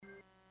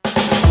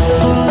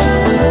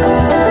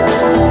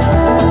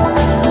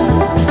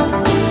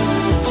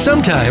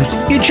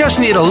Sometimes you just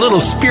need a little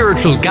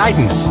spiritual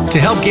guidance to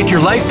help get your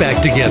life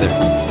back together.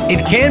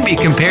 It can be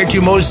compared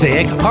to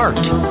mosaic art.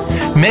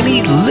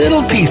 Many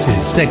little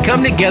pieces that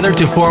come together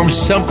to form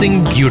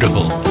something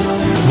beautiful.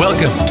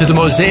 Welcome to the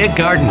Mosaic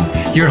Garden.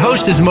 Your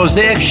host is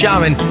Mosaic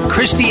Shaman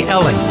Christy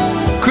Ellen.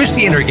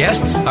 Christy and her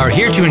guests are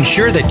here to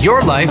ensure that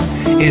your life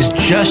is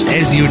just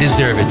as you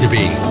deserve it to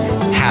be.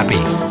 Happy.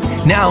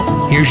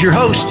 Now, here's your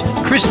host,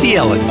 Christy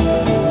Ellen.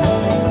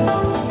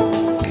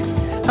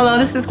 Hello,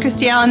 this is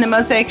Christy Ellen, the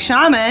Mosaic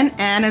Shaman,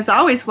 and as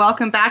always,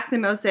 welcome back to the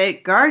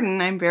Mosaic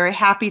Garden. I'm very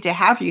happy to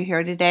have you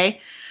here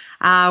today.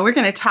 We're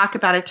going to talk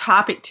about a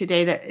topic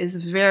today that is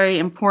very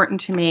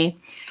important to me.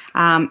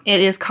 It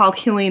is called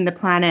Healing the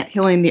Planet,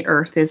 Healing the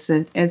Earth is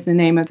the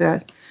name of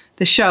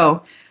the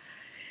show.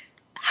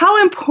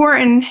 How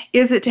important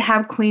is it to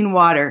have clean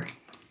water?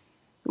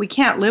 We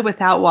can't live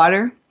without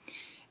water,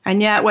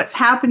 and yet what's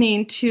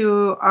happening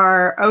to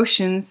our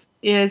oceans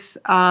is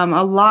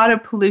a lot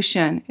of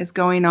pollution is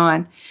going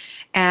on.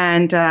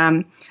 And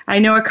I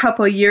know a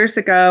couple of years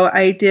ago,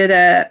 I did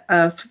a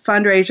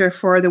fundraiser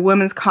for the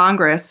Women's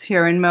Congress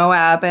here in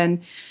Moab, and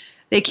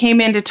they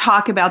came in to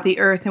talk about the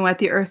earth and what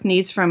the earth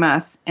needs from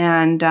us.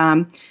 And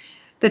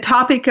the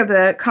topic of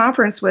the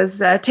conference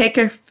was take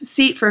a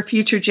seat for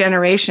future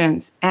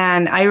generations.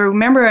 And I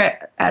remember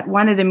at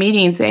one of the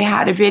meetings, they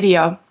had a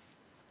video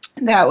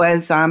that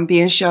was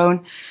being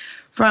shown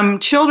from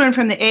children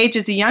from the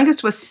ages, the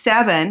youngest was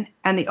 7,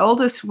 and the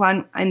oldest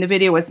one in the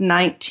video was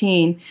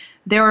 19.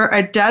 There were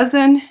a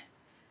dozen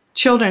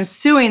children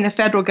suing the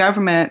federal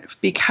government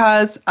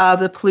because of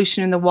the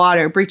pollution in the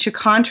water, breach of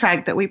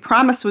contract that we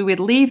promised we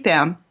would leave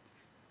them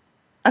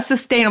a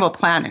sustainable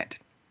planet.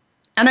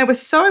 And I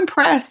was so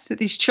impressed that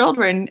these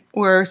children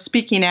were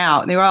speaking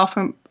out. They were all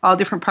from all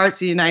different parts of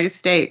the United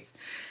States.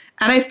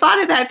 And I thought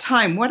at that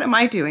time, what am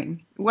I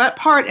doing? What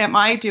part am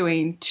I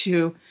doing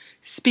to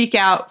speak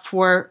out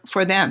for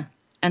them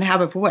and have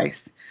a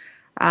voice?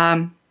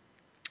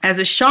 As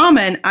a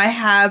shaman, I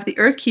have the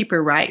Earth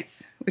Keeper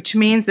rights, which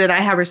means that I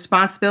have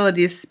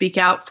responsibility to speak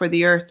out for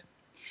the earth.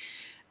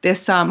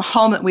 This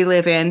home that we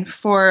live in,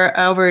 for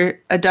over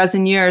a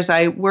dozen years,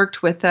 I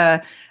worked with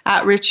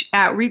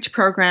outreach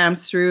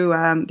programs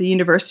through the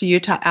University of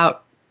Utah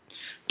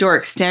Outdoor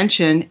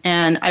Extension,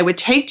 and I would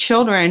take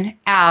children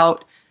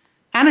out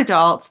and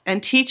adults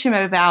and teach them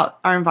about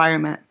our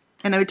environment.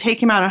 And I would take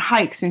them out on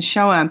hikes and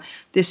show them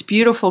this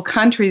beautiful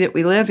country that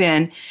we live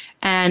in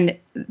and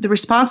the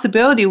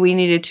responsibility we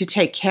needed to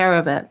take care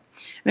of it.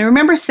 And I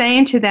remember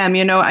saying to them,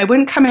 I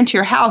wouldn't come into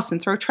your house and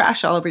throw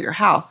trash all over your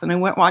house, and I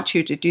wouldn't want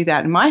you to do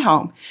that in my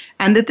home,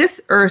 and that this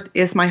earth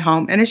is my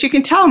home. And as you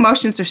can tell,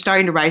 emotions are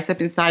starting to rise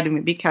up inside of me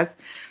because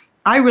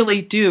I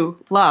really do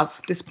love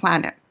this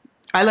planet.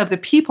 I love the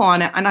people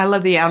on it, and I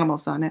love the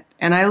animals on it,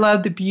 and I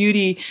love the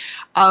beauty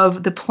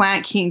of the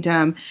plant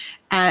kingdom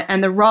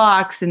and the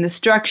rocks and the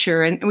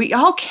structure. And we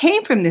all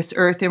came from this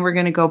earth, and we're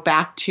going to go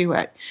back to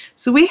it.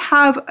 So we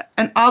have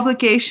an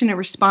obligation and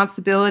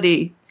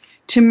responsibility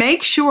to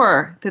make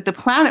sure that the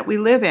planet we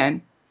live in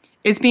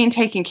is being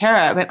taken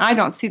care of, and I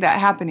don't see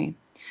that happening.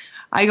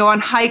 I go on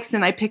hikes,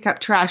 and I pick up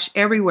trash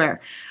everywhere.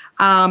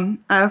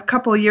 A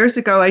couple of years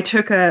ago, I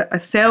took a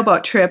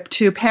sailboat trip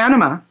to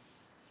Panama.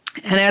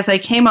 And as I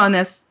came on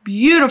this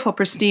beautiful,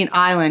 pristine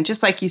island,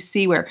 just like you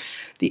see where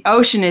the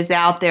ocean is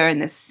out there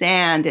and the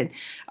sand, and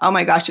oh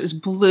my gosh, it was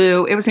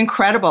blue. It was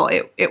incredible.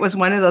 It was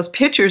one of those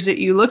pictures that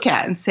you look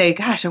at and say,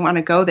 gosh, I want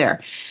to go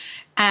there.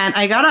 And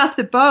I got off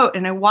the boat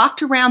and I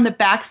walked around the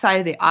backside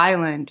of the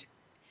island,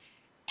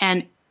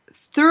 and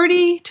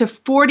 30 to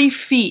 40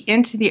 feet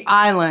into the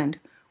island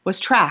was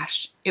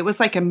trash. It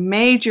was like a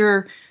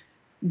major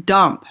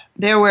dump.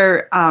 There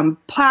were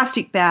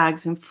plastic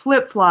bags and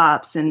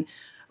flip-flops and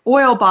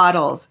oil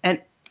bottles,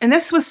 and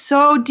this was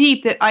so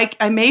deep that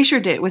I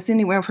measured it. It was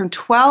anywhere from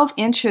 12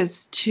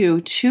 inches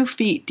to 2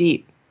 feet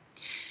deep.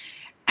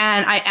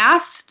 And I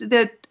asked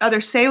the other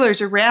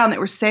sailors around that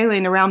were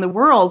sailing around the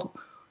world,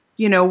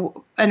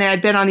 and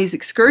I'd been on these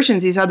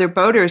excursions, these other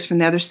boaters from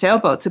the other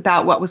sailboats,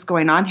 about what was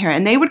going on here.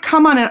 And they would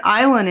come on an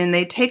island and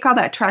they'd take all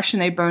that trash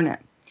and they'd burn it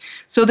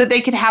so that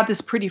they could have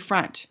this pretty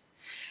front.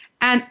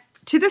 And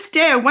to this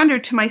day, I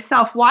wondered to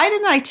myself, why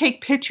didn't I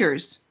take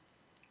pictures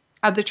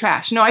of the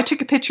trash? No, I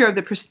took a picture of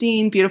the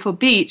pristine, beautiful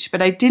beach,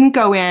 but I didn't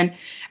go in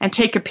and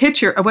take a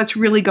picture of what's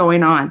really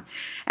going on.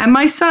 And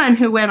my son,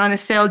 who went on a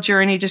sail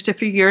journey just a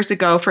few years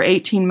ago for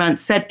 18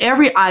 months, said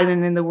every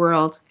island in the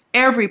world,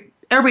 every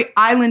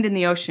island in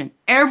the ocean,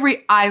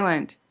 every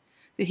island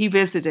that he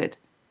visited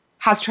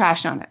has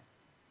trash on it.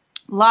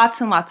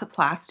 Lots and lots of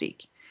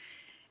plastic.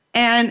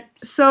 And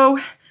so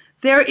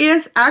there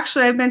is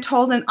actually, I've been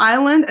told, an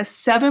island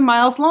 7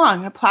 miles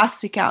long of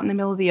plastic out in the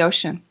middle of the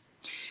ocean.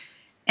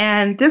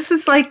 And this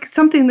is like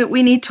something that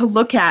we need to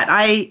look at.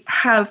 I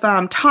have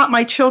taught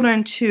my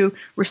children to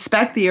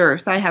respect the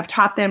earth. I have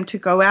taught them to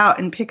go out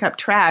and pick up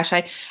trash.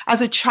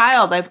 As a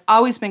child, I've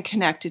always been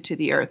connected to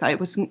the earth. I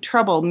was in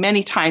trouble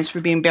many times for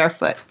being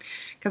barefoot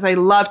because I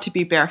loved to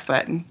be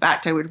barefoot. In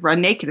fact, I would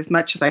run naked as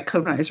much as I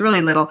could when I was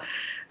really little.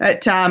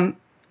 But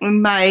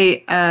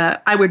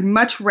I would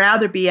much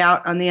rather be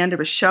out on the end of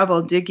a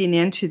shovel digging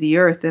into the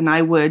earth than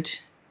I would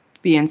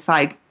be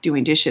inside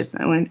doing dishes.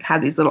 I would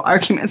have these little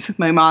arguments with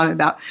my mom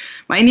about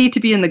my need to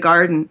be in the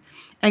garden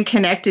and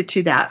connected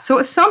to that. So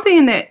it's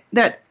something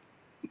that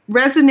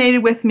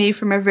resonated with me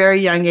from a very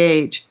young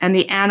age. And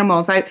the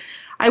animals,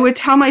 I would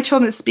tell my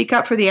children to speak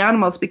up for the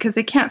animals because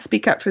they can't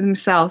speak up for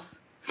themselves.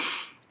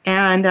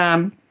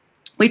 And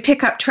we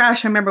pick up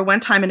trash. I remember one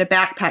time in a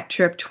backpack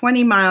trip,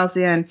 20 miles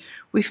in,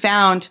 we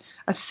found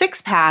a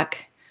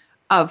 6-pack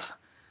of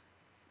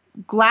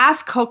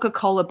glass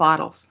Coca-Cola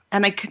bottles.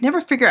 And I could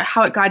never figure out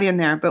how it got in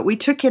there, but we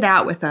took it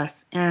out with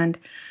us. And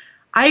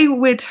I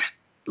would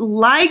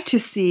like to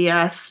see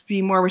us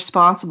be more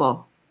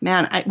responsible.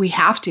 Man, we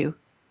have to.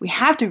 We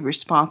have to be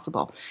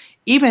responsible.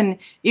 Even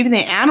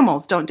the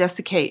animals don't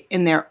desiccate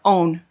in their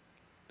own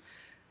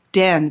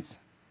dens.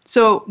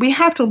 So we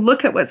have to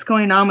look at what's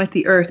going on with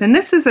the earth. And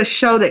this is a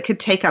show that could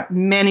take up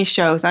many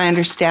shows. I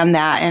understand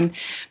that. And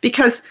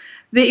because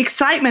the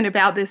excitement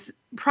about this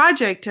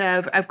project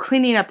of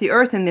cleaning up the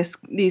earth and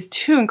these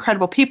two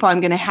incredible people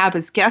I'm going to have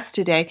as guests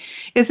today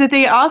is that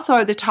they also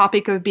are the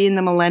topic of being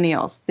the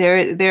millennials.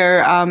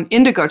 They're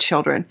indigo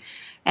children.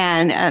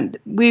 And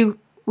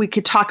we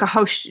could talk a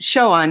whole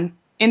show on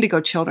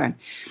indigo children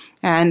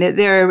and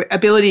their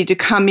ability to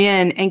come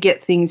in and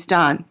get things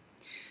done.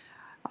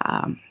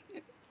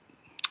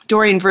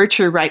 Dorian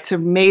Virtue writes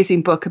an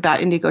amazing book about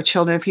indigo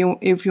children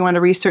if you want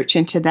to research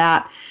into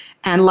that,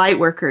 and light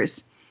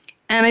workers.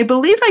 And I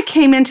believe I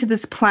came into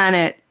this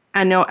planet,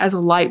 I know, as a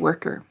light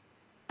worker.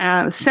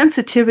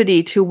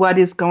 Sensitivity to what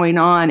is going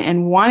on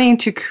and wanting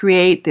to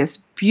create this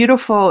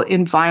beautiful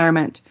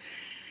environment.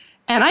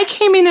 And I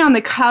came in on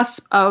the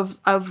cusp of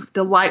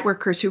the light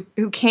workers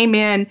who came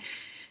in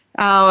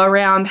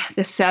around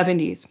the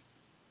 70s.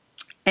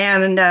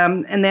 And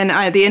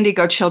then the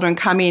indigo children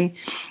coming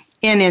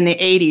in the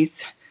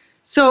 80s.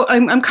 So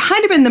I'm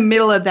kind of in the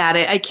middle of that.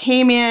 I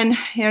came in,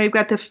 you've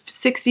got the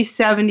 60s,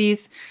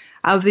 70s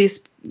of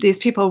these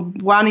people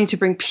wanting to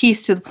bring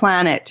peace to the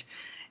planet.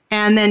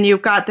 And then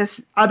you've got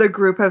this other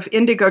group of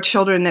indigo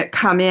children that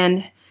come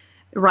in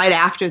right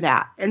after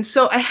that. And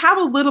so I have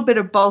a little bit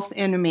of both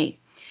in me.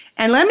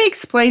 And let me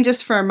explain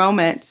just for a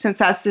moment, since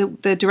that's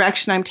the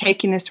direction I'm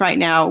taking this right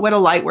now, what a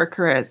light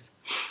worker is.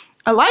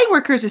 A light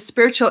worker is a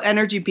spiritual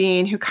energy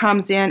being who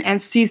comes in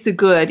and sees the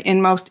good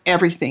in most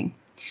everything,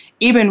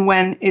 even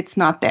when it's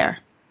not there.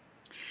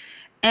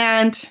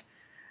 And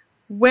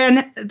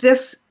when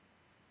this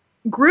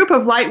group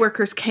of light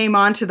workers came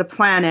onto the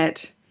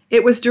planet,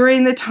 it was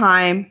during the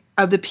time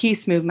of the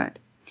peace movement.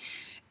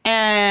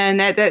 And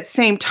at that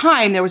same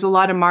time, there was a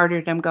lot of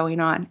martyrdom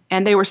going on.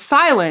 And they were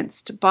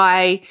silenced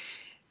by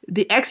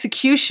the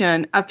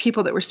execution of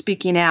people that were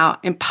speaking out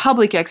in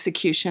public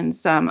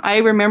executions. I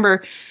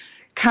remember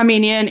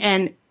coming in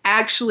in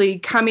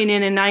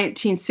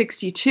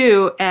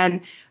 1962 and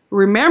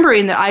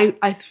remembering that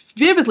I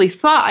vividly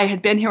thought I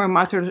had been here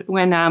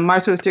when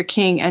Martin Luther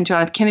King and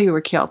John F. Kennedy were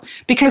killed,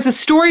 because the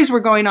stories were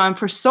going on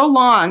for so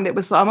long that it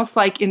was almost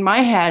like in my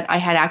head I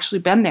had actually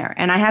been there,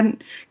 and I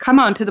hadn't come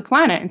onto the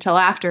planet until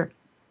after.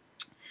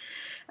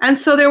 And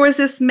so there was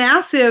this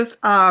massive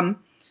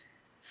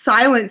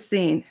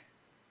silencing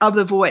of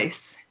the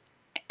voice.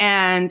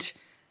 And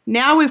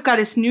now we've got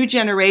this new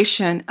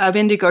generation of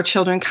indigo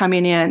children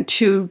coming in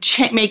to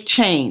make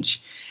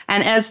change.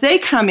 And as they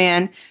come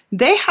in,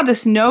 they have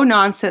this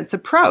no-nonsense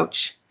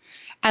approach.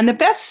 And the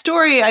best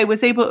story I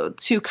was able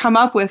to come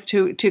up with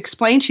to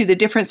explain to you the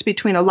difference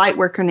between a light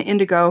worker and an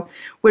indigo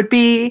would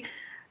be,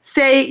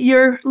 say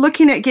you're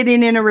looking at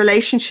getting in a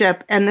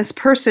relationship and this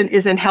person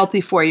isn't healthy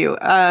for you.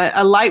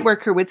 A light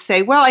worker would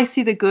say, well, I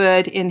see the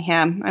good in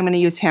him. I'm going to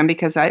use him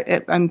because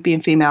I'm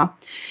being female.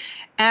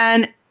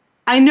 And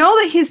I know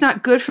that he's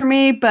not good for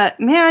me, but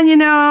man,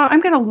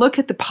 I'm going to look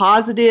at the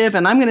positive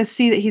and I'm going to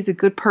see that he's a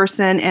good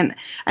person. And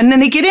then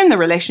they get in the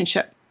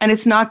relationship and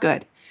it's not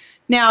good.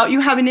 Now you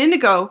have an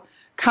indigo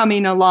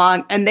coming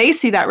along and they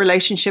see that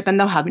relationship and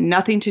they'll have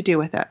nothing to do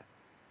with it.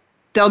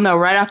 They'll know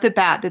right off the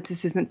bat that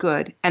this isn't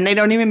good. And they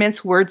don't even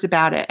mince words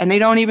about it. And they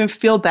don't even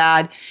feel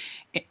bad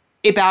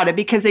about it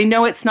because they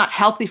know it's not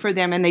healthy for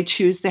them and they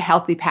choose the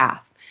healthy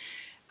path.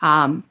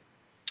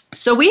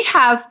 So we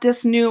have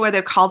this new, what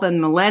they call the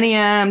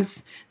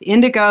millenniums, the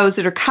indigos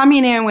that are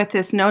coming in with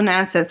this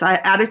no-nonsense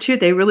attitude.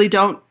 They really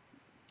don't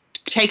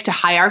take to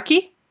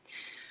hierarchy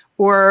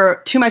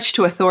or too much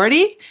to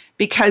authority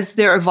because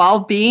they're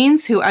evolved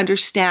beings who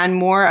understand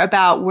more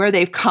about where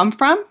they've come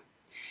from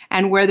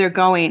and where they're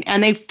going.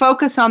 And they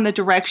focus on the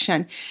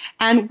direction.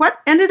 And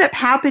what ended up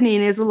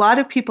happening is a lot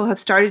of people have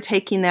started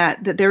taking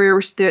that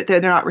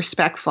they're not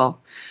respectful.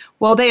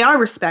 Well, they are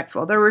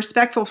respectful. They're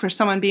respectful for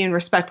someone being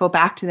respectful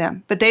back to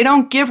them. But they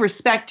don't give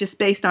respect just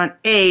based on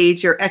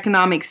age or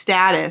economic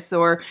status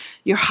or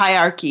your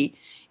hierarchy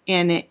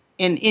in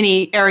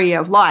any area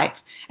of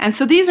life. And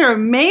so these are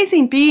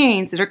amazing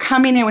beings that are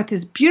coming in with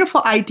these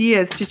beautiful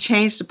ideas to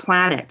change the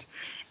planet.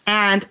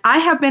 And I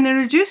have been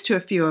introduced to a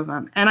few of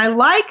them. And I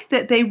like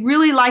that they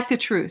really like the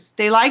truth.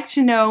 They like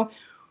to know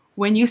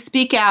when you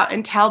speak out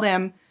and tell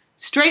them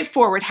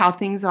straightforward how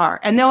things are,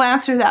 and they'll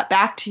answer that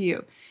back to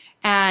you.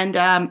 And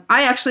I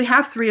actually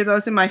have 3 of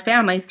those in my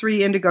family,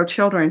 3 indigo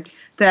children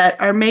that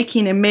are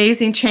making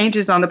amazing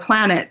changes on the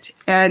planet.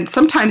 And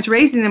sometimes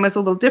raising them was a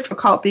little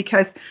difficult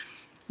because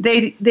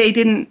they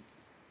didn't,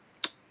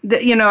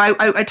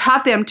 I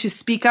taught them to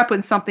speak up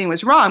when something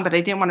was wrong, but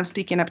I didn't want them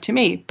speaking up to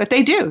me. But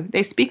they do.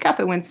 They speak up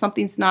when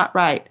something's not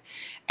right.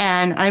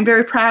 And I'm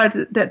very proud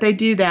that they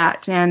do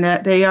that and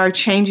that they are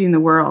changing the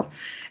world.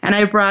 And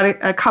I brought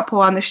a couple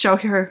on the show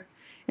here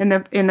in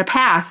the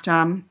past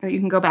that you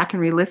can go back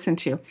and re-listen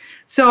to.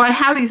 So I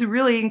have these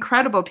really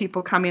incredible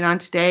people coming on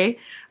today.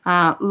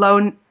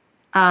 Nadia,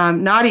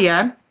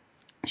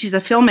 she's a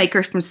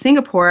filmmaker from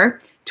Singapore,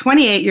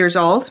 28 years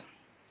old.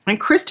 And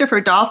Christopher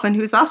Dolphin,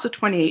 who's also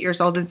 28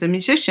 years old, is a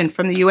musician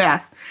from the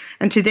U.S.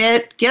 And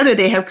together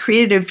they have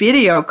created a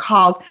video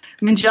called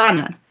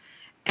Manjana.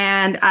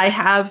 And I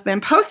have been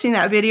posting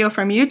that video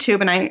from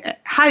YouTube, and I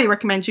highly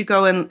recommend you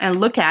go and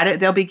look at it.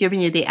 They'll be giving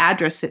you the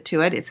address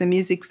to it. It's a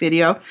music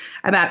video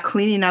about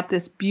cleaning up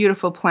this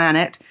beautiful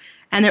planet.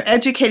 And they're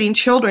educating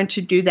children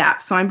to do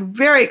that. So I'm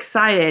very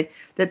excited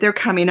that they're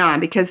coming on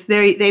because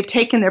they've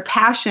taken their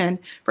passion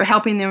for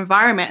helping the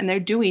environment and they're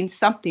doing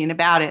something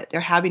about it.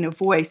 They're having a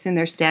voice and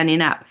they're standing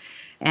up.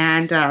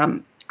 And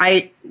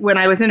when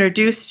I was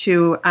introduced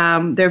to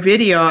their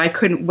video, I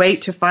couldn't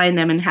wait to find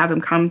them and have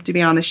them come to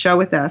be on the show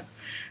with us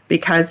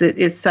because it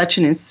is such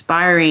an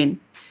inspiring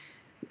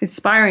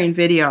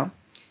video.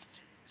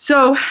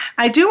 So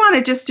I do want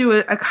to just do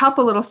a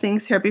couple little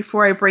things here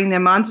before I bring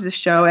them onto the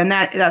show, and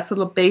that's a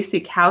little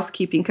basic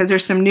housekeeping because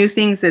there's some new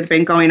things that have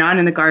been going on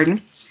in the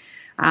garden.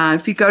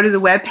 If you go to the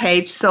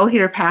webpage,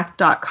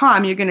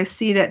 soulhealerpath.com, you're going to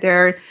see that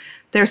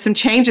there's some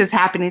changes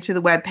happening to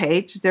the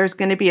webpage. There's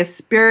going to be a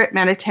spirit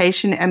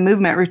meditation and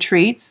movement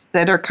retreats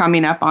that are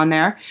coming up on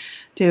there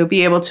to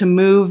be able to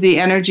move the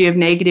energy of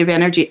negative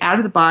energy out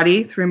of the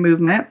body through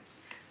movement.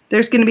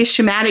 There's going to be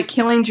shamanic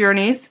healing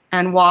journeys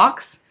and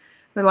walks.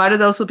 A lot of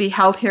those will be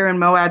held here in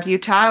Moab,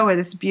 Utah, where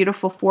this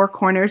beautiful Four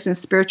Corners and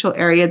spiritual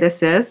area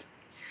this is.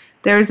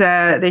 There's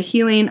the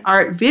Healing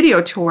Art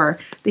Video Tour.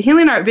 The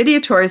Healing Art Video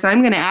Tour is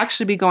I'm going to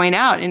actually be going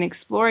out and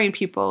exploring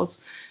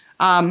people's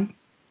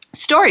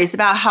stories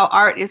about how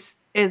art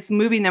is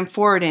moving them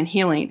forward in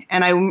healing.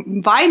 And I'm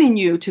inviting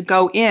you to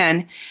go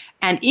in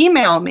and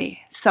email me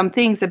some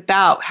things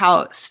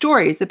about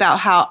stories about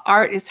how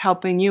art is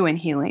helping you in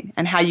healing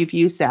and how you've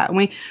used that.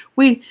 And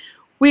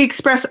we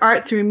express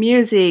art through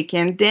music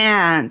and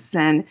dance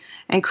and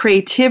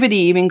creativity,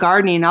 even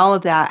gardening, all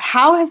of that.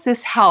 How has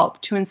this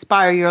helped to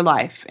inspire your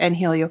life and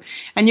heal you?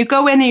 And you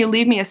go in and you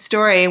leave me a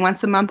story, and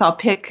once a month I'll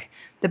pick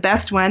the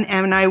best one,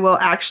 and I will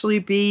actually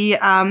be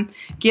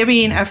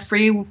giving a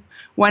free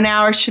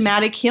 1-hour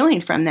shamanic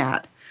healing from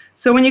that.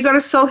 So when you go to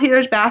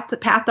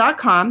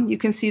soulhealerspath.com, you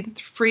can see the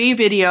free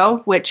video,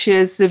 which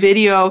is the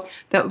video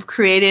that we've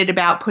created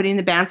about putting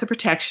the bands of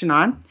protection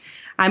on.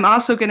 I'm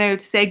also going to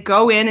say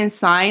go in and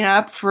sign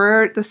up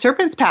for the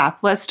Serpent's Path.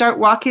 Let's start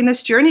walking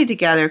this journey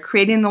together,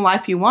 creating the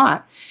life you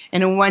want.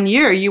 And in 1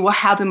 year, you will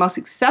have the most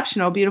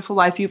exceptional, beautiful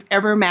life you've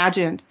ever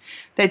imagined,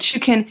 that you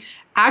can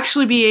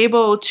actually be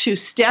able to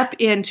step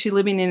into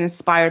living an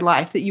inspired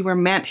life that you were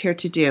meant here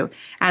to do.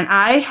 And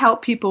I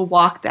help people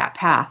walk that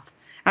path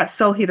at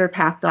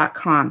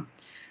soulhealerpath.com.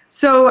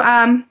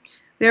 So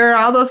there are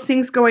all those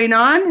things going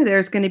on.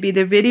 There's going to be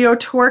the video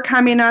tour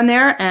coming on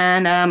there,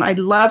 and I'd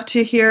love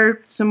to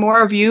hear some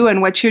more of you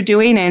and what you're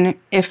doing. And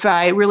if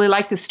I really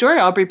like the story,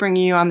 I'll be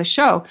bringing you on the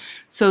show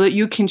so that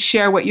you can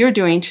share what you're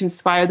doing to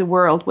inspire the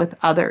world with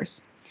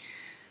others.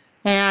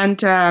 And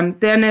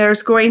then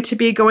there's going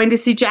to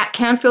see Jack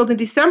Canfield in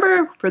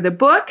December for the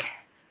book,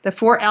 The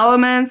 4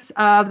 Elements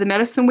of the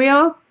Medicine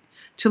Wheel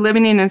to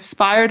Living an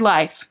Inspired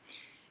Life.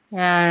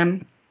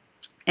 And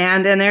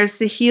then there's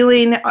the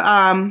healing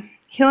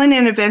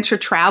and adventure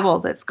travel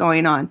that's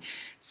going on.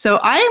 So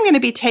I am going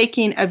to be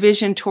taking a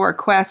vision tour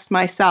quest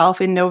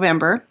myself in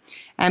November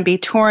and be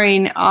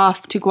touring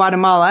off to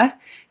Guatemala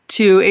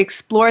to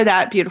explore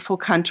that beautiful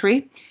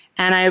country.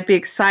 And I'll be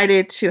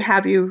excited to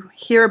have you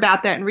hear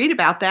about that and read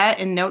about that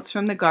in Notes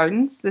from the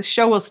Gardens. The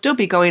show will still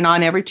be going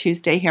on every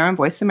Tuesday here on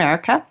Voice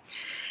America.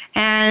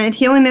 And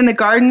Healing in the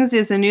Gardens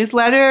is a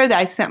newsletter that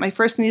I sent my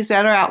first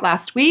newsletter out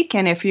last week.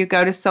 And if you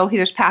go to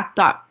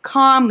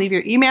soulhealerspath.com, leave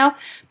your email,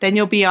 then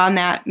you'll be on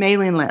that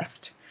mailing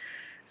list.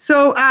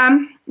 So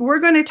we're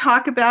going to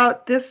talk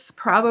about this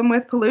problem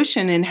with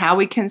pollution and how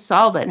we can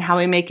solve it and how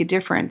we make a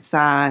difference.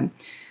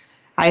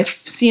 I've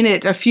seen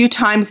it a few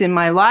times in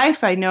my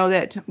life. I know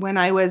that when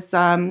I was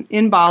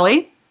in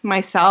Bali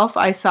myself,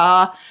 I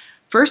saw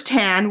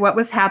firsthand what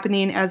was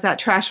happening as that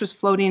trash was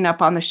floating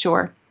up on the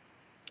shore.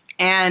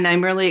 And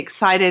I'm really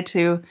excited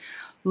to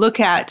look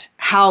at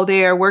how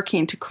they are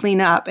working to clean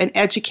up and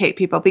educate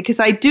people, because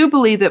I do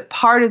believe that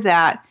part of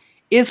that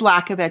is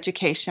lack of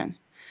education.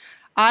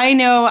 I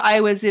know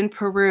I was in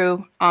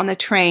Peru on the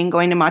train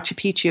going to Machu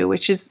Picchu,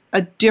 which is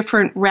a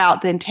different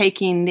route than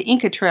taking the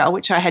Inca Trail,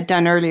 which I had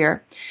done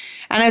earlier.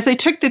 And as I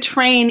took the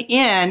train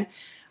in,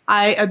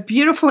 a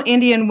beautiful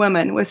Indian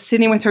woman was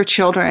sitting with her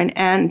children,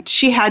 and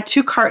she had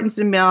 2 cartons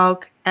of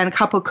milk and a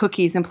couple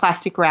cookies in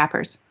plastic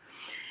wrappers.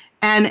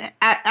 And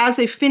as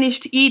they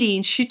finished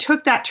eating, she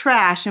took that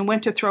trash and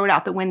went to throw it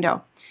out the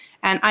window.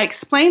 And I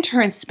explained to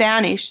her in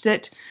Spanish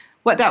that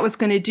what that was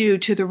going to do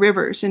to the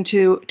rivers and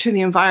to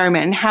the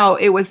environment, and how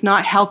it was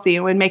not healthy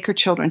and would make her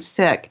children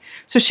sick.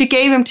 So she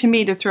gave them to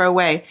me to throw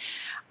away.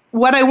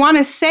 What I want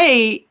to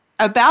say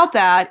about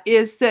that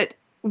is that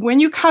when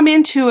you come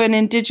into an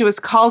indigenous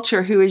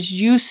culture who is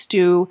used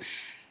to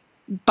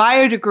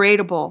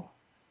biodegradable,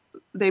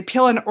 they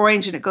peel an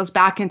orange and it goes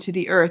back into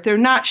the earth. They're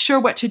not sure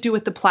what to do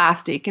with the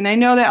plastic. And I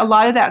know that a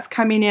lot of that's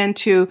coming in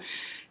to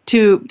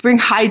bring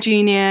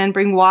hygiene in,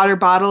 bring water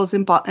bottles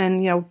and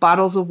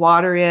bottles of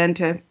water in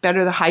to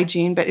better the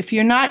hygiene. But if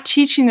you're not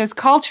teaching this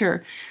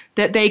culture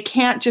that they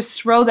can't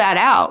just throw that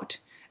out,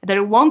 that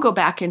it won't go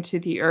back into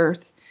the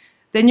earth,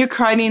 then you're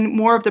creating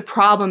more of the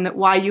problem that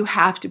why you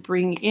have to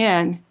bring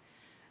in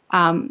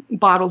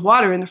bottled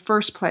water in the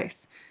first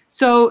place.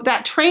 So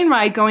that train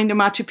ride going to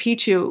Machu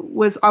Picchu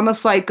was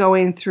almost like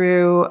going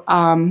through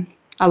a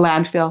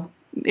landfill.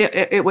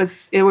 It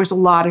was a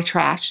lot of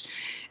trash.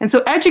 And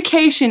so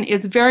education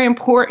is very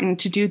important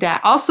to do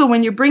that. Also,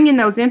 when you're bringing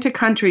those into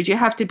countries, you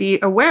have to be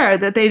aware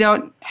that they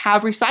don't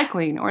have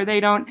recycling or they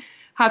don't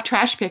have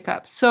trash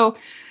pickups. So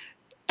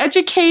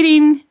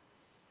educating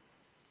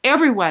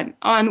everyone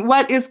on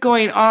what is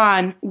going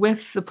on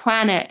with the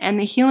planet and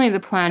the healing of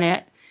the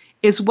planet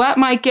is what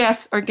my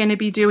guests are going to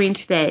be doing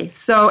today.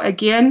 So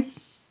again,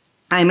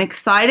 I'm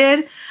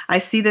excited. I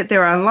see that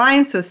they're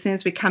online. So as soon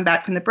as we come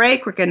back from the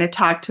break, we're going to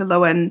talk to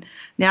Loa and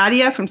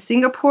Nadia from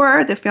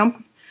Singapore, the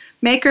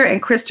filmmaker,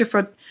 and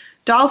Christopher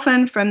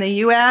Dolphin from the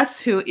U.S.,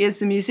 who is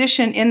the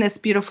musician in this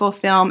beautiful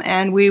film.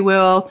 And we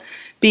will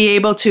be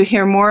able to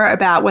hear more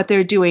about what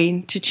they're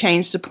doing to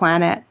change the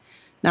planet.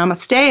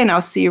 Namaste, and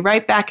I'll see you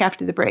right back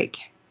after the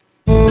break.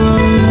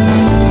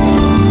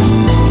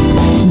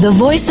 The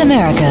Voice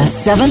America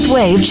 7th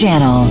Wave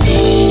Channel.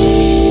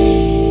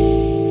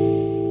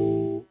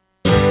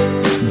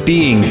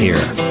 Being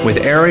Here with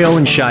Ariel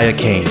and Shia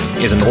Kane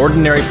is an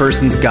ordinary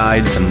person's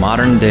guide to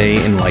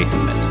modern-day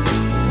enlightenment.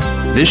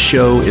 This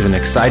show is an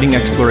exciting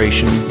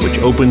exploration which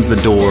opens the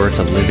door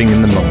to living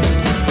in the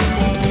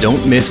moment.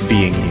 Don't miss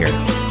Being Here.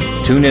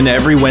 Tune in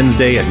every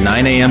Wednesday at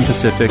 9 a.m.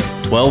 Pacific,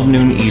 12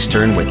 noon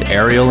Eastern with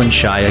Ariel and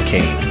Shia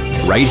Kane,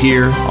 right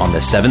here on the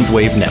 7th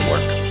Wave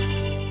Network.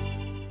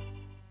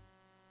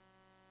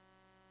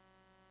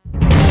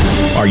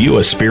 Are you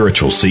a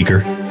spiritual seeker?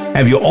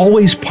 Have you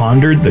always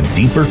pondered the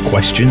deeper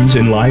questions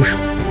in life?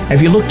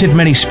 Have you looked at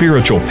many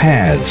spiritual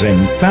paths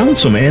and found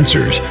some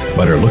answers,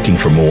 but are looking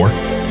for more?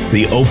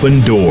 The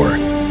Open Door,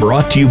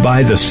 brought to you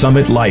by the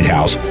Summit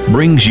Lighthouse,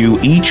 brings you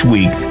each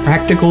week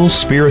practical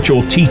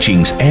spiritual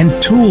teachings and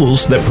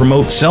tools that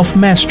promote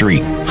self-mastery,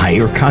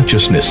 higher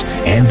consciousness,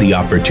 and the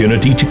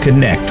opportunity to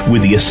connect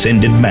with the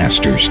Ascended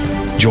Masters.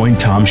 Join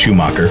Tom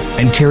Schumacher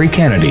and Terry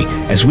Kennedy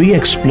as we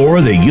explore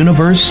the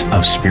universe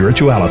of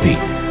spirituality,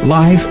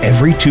 live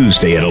every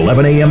Tuesday at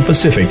 11 a.m.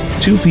 Pacific,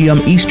 2 p.m.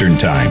 Eastern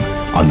Time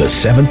on the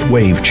 7th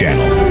Wave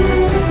Channel.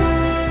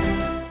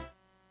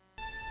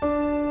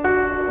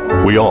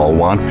 We all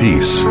want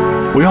peace.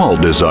 We all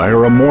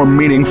desire a more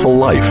meaningful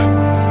life.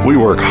 We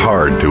work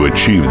hard to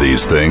achieve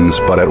these things,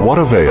 but at what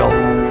avail?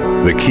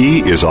 The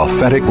key is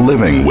authentic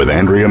living with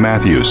Andrea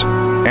Matthews.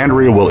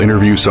 Andrea will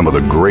interview some of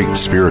the great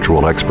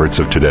spiritual experts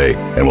of today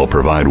and will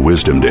provide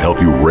wisdom to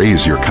help you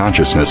raise your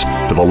consciousness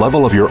to the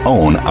level of your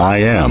own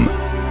I am.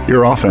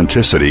 Your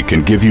authenticity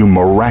can give you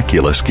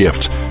miraculous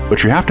gifts,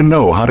 but you have to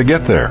know how to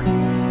get there.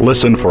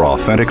 Listen for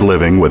Authentic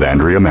Living with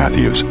Andrea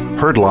Matthews.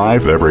 Heard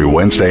live every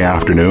Wednesday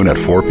afternoon at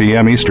 4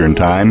 p.m. Eastern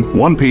Time,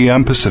 1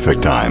 p.m.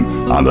 Pacific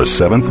Time on the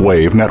 7th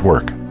Wave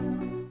Network.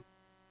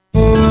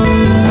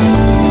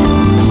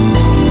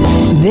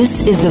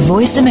 This is the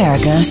Voice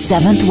America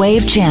 7th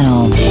Wave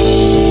Channel.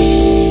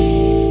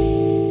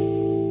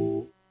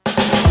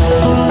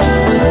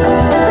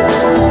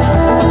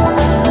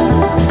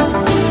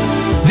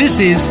 This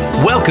is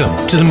Welcome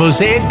to the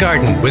Mosaic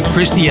Garden with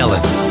Christy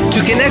Ellen.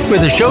 To connect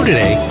with the show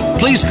today,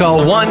 please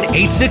call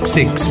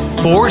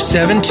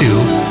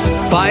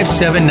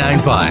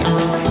 1-866-472-5795.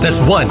 That's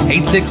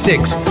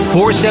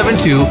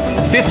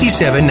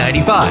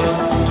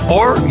 1-866-472-5795.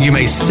 Or you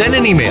may send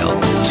an email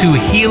to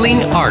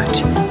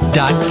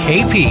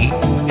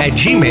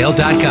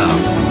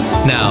healingart.kp@gmail.com.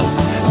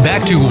 Now,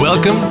 back to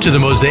Welcome to the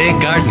Mosaic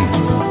Garden.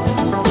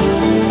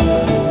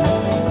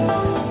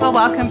 Well,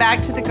 welcome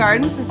back to the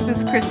Gardens. This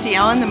is Christy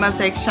Ellen, the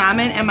Mosaic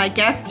Shaman, and my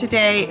guest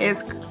today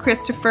is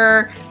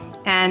Christopher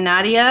and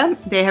Nadia.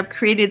 They have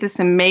created this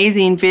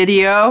amazing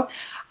video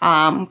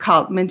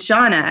called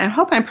Manjana. I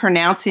hope I'm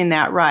pronouncing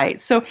that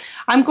right. So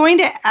I'm going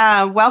to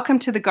welcome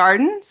to the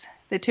Gardens,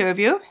 the two of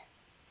you.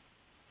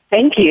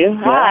 Thank you.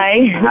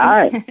 Hi.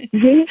 Hi.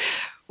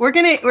 We're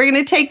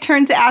gonna take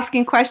turns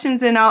asking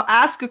questions, and I'll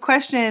ask a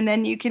question, and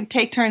then you can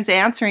take turns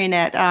answering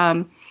it.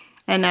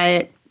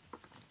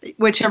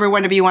 Whichever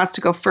one of you wants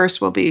to go first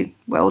will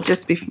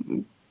just be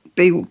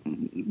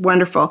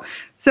wonderful.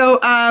 So,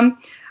 am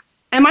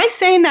I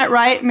saying that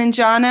right,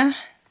 Manjana?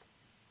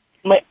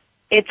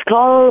 It's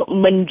called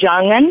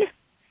Manjangan,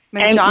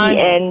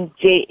 Menjangan.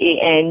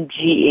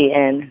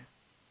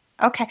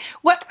 Okay.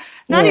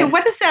 Nadia,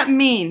 what does that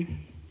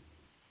mean?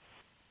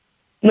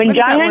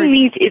 Menjangan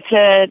means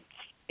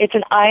it's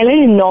an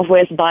island in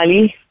northwest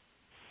Bali.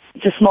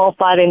 It's a small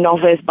part in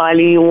northwest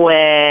Bali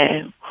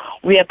where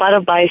we are part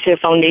of Biosphere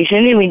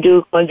Foundation and we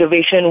do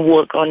conservation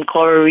work on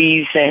coral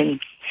reefs and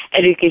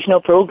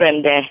educational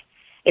program there.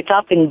 It's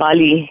up in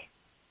Bali.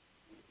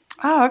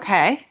 Oh,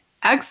 okay.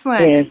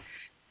 Excellent.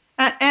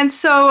 Yeah. And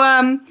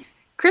so,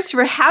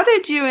 Christopher, how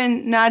did you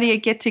and Nadia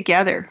get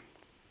together?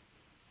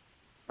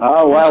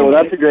 Oh, wow. Well,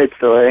 that's a great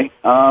story.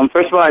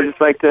 First of all, I'd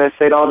just like to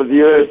say to all the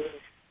viewers,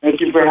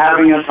 thank you for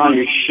having us on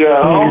your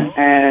show.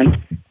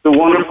 And it's a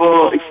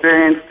wonderful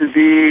experience to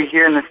be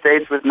here in the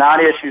States with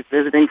Nadia. She's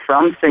visiting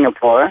from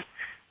Singapore.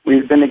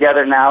 We've been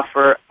together now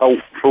for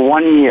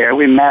 1 year.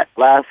 We met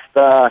last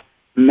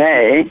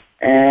May,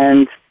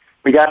 and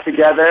we got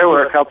together.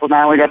 We're a couple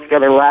now. We got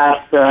together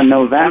last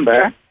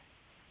November.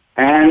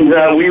 And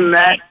we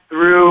met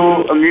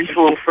through a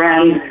mutual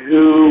friend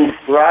who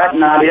brought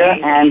Nadia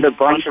and a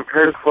bunch of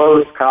her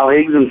close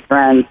colleagues and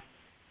friends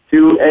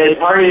to a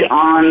party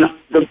on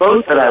the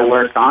boat that I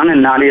worked on,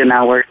 and Nadia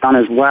now works on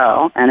as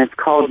well, and it's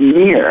called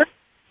Mir.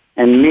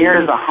 And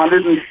Mir is a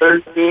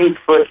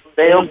 113-foot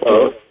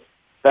sailboat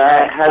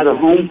that has a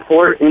home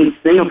port in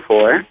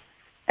Singapore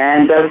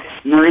and does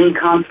marine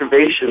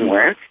conservation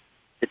work.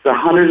 It's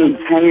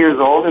 110 years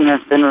old and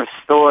has been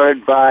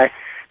restored by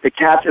the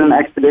captain and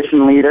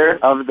expedition leader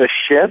of the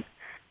ship,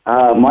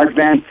 Mark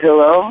Van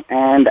Tillo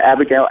and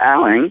Abigail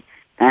Alling.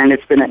 And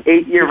it's been an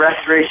 8-year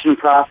restoration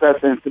process,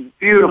 and it's a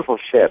beautiful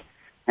ship.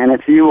 And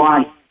if you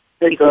want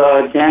to take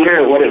a gander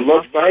at what it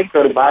looks like,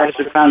 go to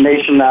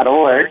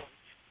biospherefoundation.org.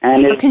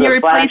 And it's can you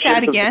repeat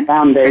that again,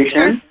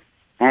 Foundation.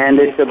 And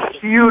it's a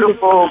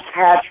beautiful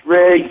catch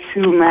rig,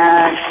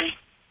 2-mast,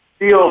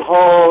 steel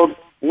hull,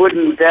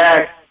 wooden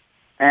deck,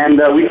 and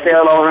we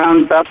sail all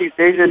around Southeast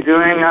Asia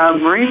doing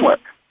marine work.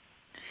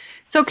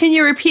 So can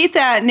you repeat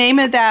that name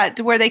of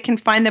that, where they can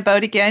find the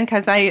boat again?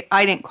 Because I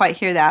didn't quite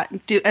hear that.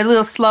 Do a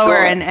little slower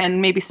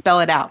and maybe spell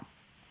it out.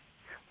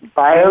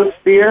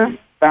 Biosphere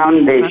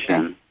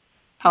Foundation.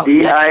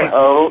 Okay.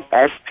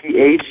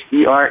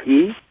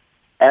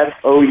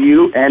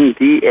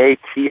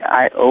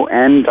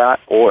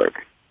 BIOSPHEREFOUNDATION.org.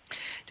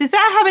 Does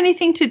that have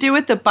anything to do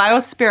with the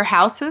Biosphere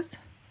houses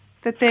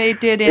that they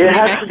did in New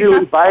Mexico? It has to do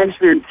with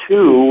Biosphere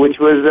 2, which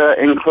was an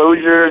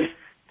enclosure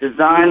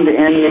designed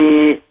in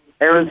the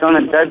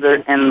Arizona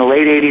desert in the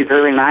late 80s,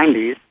 early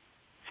 90s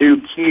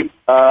to keep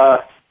 8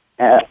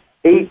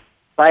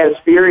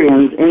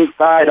 biosphereans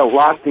inside a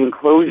locked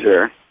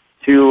enclosure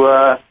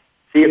to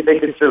see if they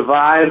could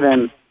survive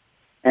and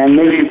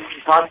maybe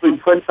possibly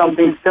put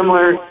something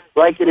similar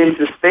like it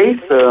into space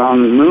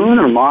on the moon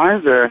or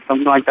Mars or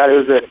something like that.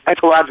 It was an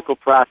ecological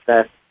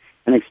process,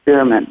 an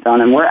experiment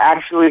done. And we're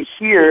actually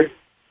here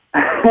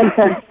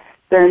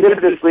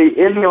serendipitously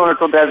in the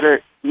Oracle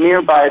Desert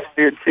near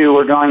Biosphere 2.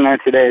 We're going there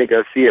today to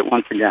go see it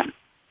once again.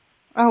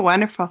 Oh,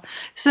 wonderful.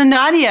 So,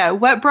 Nadia,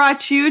 what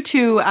brought you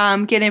to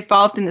get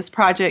involved in this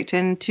project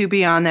and to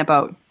be on that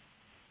boat?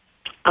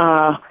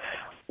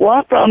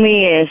 What brought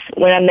me is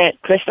when I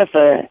met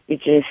Christopher,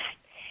 he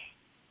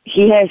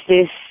has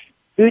this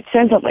good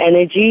sense of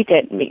energy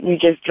that made me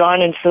just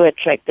drawn and so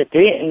attracted to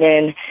it. And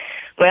then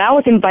when I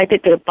was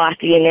invited to the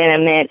party and then I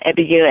met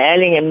Abigail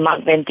Alling and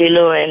Mark Van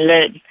Tillo and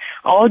learned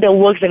all the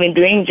works they've been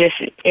doing,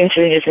 just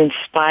instantly just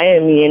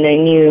inspired me, and I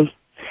knew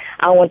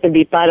I want to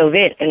be part of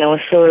it. And I was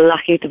so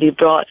lucky to be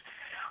brought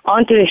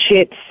onto the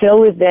ship, sail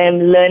with them,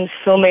 learn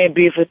so many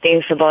beautiful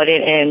things about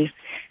it, and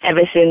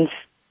ever since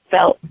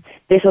felt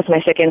this was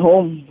my second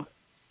home.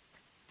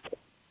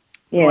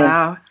 Yeah.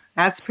 Wow,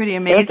 that's pretty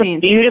amazing. It was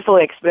a beautiful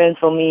experience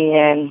for me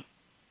and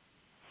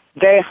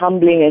very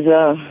humbling as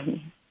well.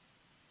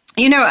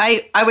 You know,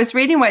 I was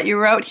reading what you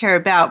wrote here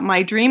about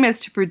my dream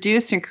is to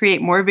produce and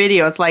create more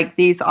videos like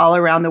these all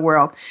around the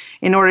world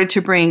in order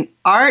to bring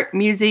art,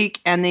 music,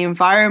 and the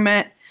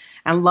environment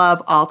and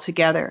love all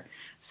together.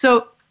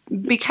 So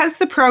because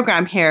the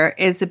program here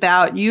is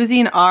about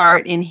using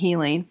art in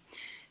healing,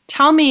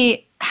 tell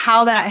me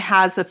how that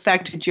has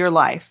affected your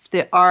life,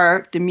 the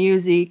art, the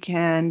music,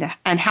 and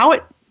how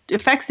it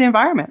affects the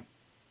environment.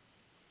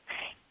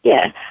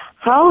 Yeah,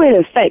 how it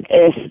affects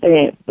is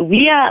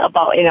we are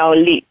about in our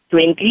late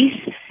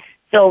 20s,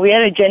 so we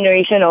are a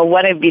generation of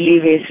what I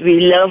believe is we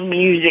love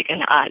music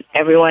and art.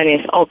 Everyone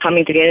is all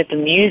coming together to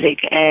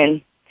music,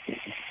 and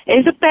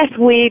it's the best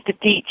way to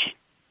teach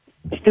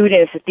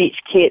students, to teach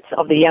kids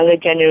of the younger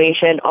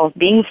generation of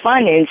being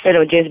fun instead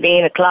of just being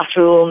in a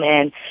classroom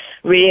and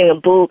reading a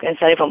book and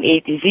study from A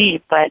to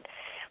Z. But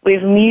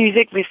with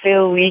music, we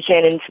feel we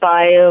can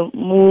inspire,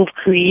 move,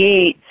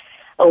 create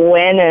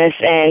awareness,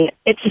 and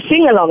it's a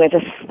sing-along. It's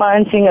a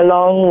fun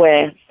sing-along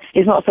where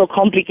it's not so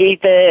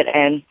complicated,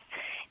 and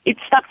it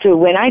stuck to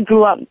when I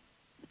grew up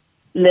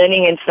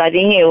learning and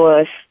studying. It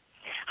was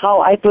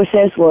how I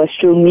processed was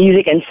through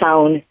music and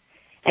sound.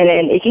 And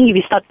then it can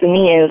be stuck to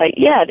me and like,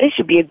 yeah, this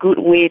should be a good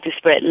way to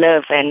spread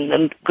love and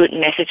a good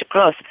message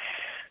across.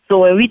 So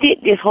when we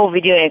did this whole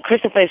video, and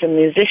Christopher is a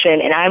musician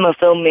and I'm a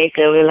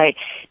filmmaker, we're like,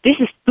 this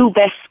is two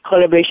best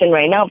collaboration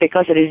right now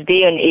because of this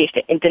day and age.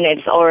 The internet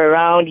is all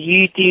around,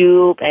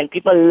 YouTube, and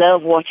people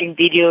love watching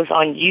videos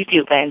on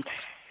YouTube and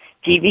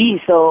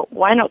TV. So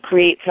why not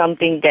create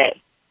something that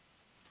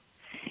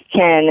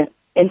can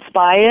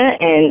inspire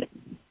and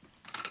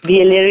be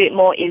a little bit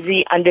more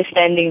easy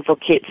understanding for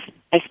kids,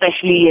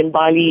 especially in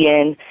Bali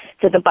and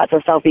certain parts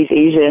of Southeast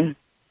Asia.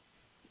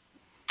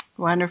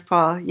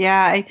 Wonderful.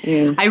 Yeah,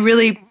 I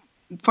really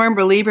firm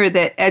believer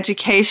that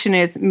education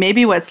is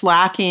maybe what's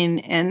lacking,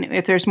 and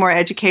if there's more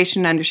education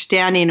and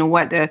understanding of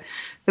what the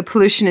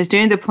pollution is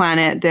doing to the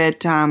planet, that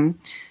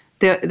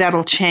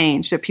that'll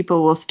change, that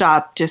people will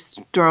stop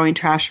just throwing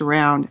trash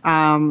around.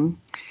 I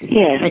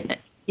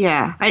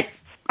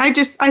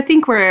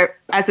think we're,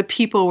 as a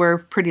people, we're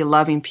pretty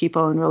loving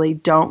people and really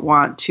don't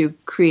want to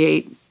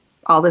create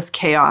all this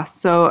chaos.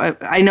 So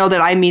I know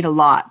that I meet a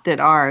lot that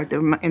are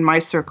in my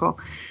circle.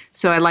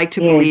 So I like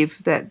to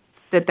believe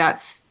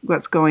that's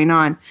what's going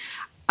on.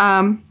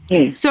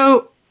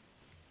 So,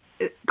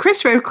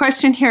 Christopher, a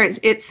question here.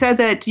 It said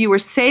that you were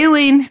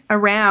sailing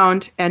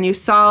around and you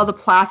saw the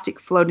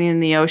plastic floating in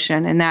the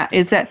ocean, and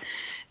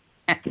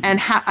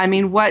how? I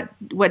mean, what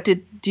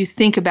do you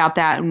think about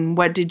that, and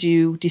what did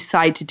you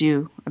decide to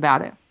do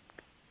about it?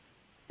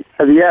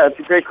 Yeah, it's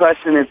a great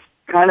question. It's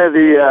kind of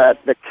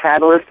the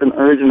catalyst and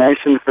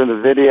origination for the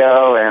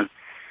video, and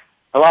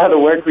a lot of the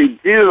work we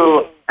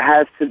do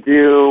has to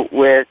do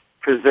with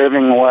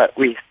preserving what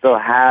we still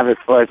have as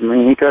far as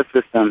marine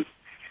ecosystems.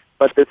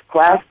 But this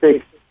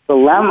plastic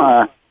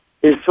dilemma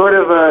is sort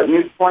of a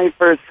new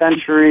 21st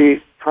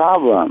century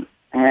problem,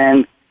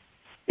 and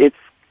it's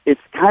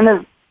kind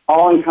of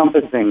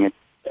all-encompassing. It's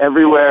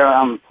everywhere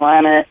on the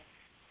planet,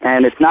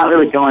 and it's not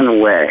really going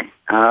away.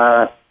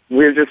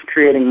 We're just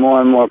creating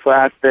more and more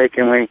plastic,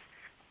 and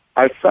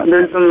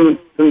there's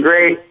some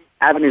great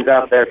avenues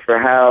out there for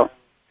how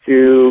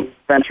to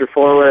venture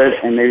forward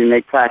and maybe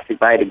make plastic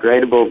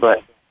biodegradable,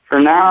 but for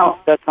now,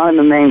 that's not in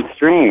the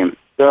mainstream.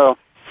 So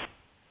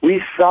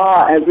we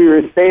saw, as we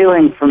were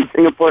sailing from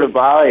Singapore to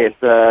Bali,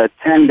 it's a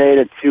 10-day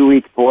to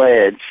 2-week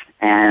voyage,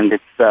 and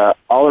it's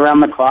all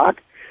around the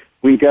clock.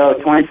 We go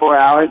 24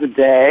 hours a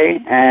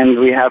day, and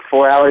we have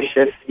 4-hour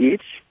shifts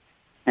each.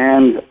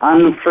 And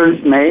I'm the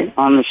first mate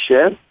on the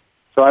ship,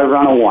 so I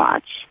run a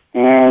watch.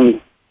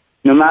 And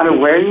no matter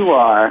where you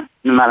are,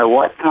 no matter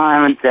what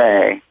time of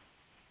day,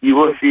 you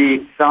will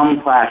see some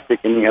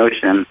plastic in the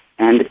ocean.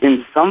 And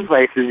in some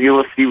places, you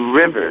will see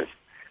rivers,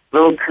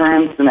 little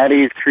currents and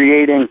eddies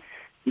creating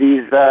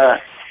these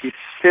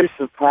ships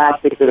of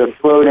plastic that are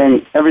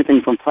floating,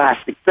 everything from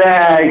plastic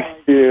bags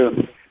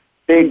to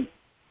big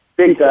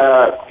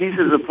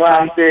pieces of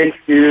plastic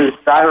to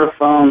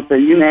styrofoam. So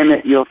you name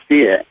it, you'll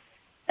see it.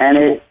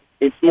 And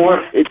there's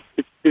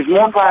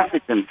more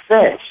plastic than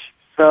fish.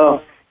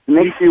 So it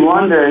makes you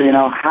wonder,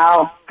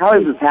 how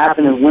has this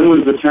happened, and when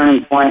was the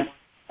turning point,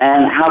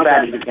 and how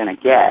bad is it going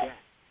to get?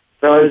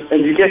 So as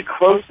you get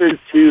closer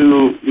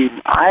to these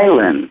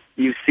islands,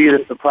 you see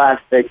that the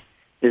plastic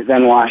is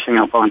then washing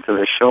up onto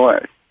the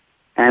shores.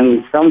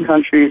 And some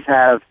countries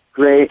have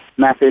great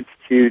methods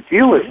to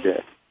deal with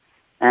this,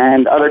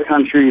 and other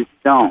countries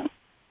don't.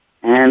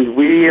 And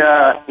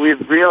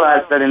we've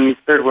realized that in these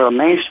third world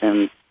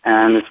nations,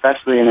 and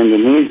especially in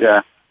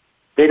Indonesia,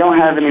 they don't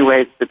have any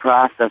ways to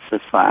process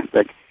this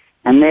plastic,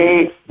 and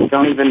they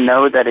don't even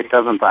know that it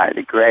doesn't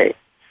biodegrade.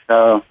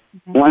 So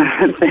one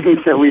of the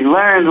things that we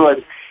learned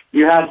was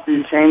you have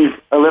to change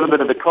a little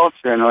bit of the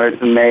culture in order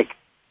to make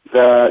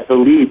the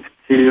leap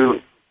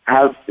to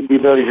have the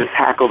ability to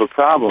tackle the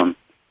problem.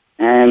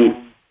 And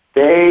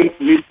they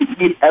used to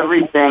eat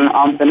everything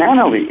on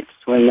banana leaves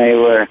when they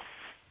were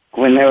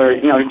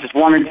just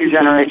 1 or 2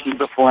 generations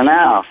before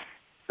now.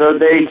 So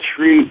they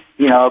treat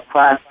a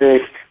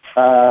plastic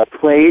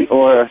plate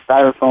or a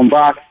styrofoam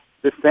box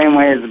the same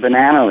way as a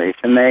banana leaf,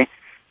 and they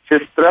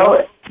just throw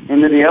it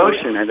into the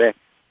ocean, or they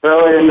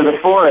throw it into the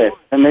forest,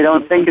 and they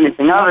don't think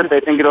anything of it.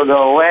 They think it'll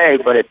go away,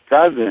 but it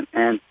doesn't.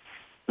 And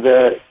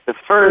the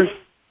first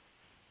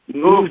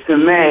move to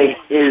make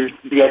is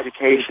the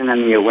education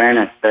and the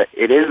awareness that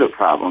it is a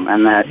problem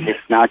and that it's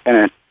not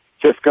going to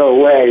just go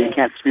away. You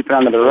can't sweep it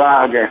under the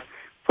rug or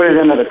put it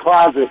into the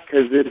closet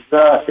because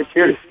it's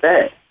here to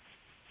stay.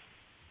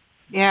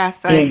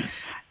 Yes, I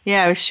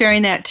was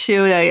sharing that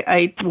too.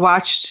 I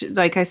watched,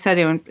 like I said,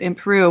 in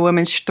Peru, a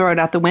woman throw it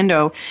out the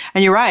window.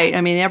 And you're right.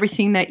 I mean,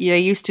 everything that you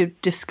used to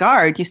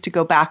discard used to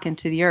go back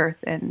into the earth,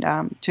 and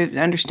to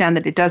understand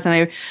that it doesn't.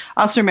 I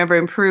also remember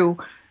in Peru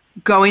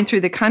going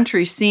through the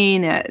country,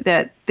 seeing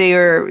that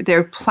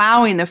they're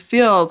plowing the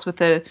fields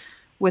with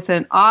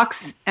an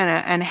ox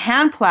and a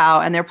hand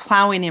plow, and they're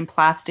plowing in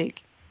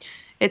plastic.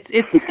 It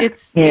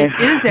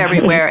is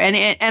everywhere.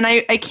 And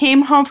I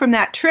came home from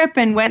that trip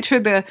and went to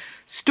the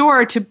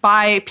store to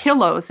buy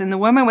pillows, and the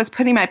woman was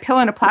putting my pillow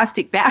in a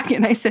plastic bag,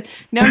 and I said,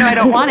 no, I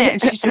don't want it.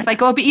 And she's just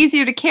like, oh, it'll be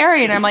easier to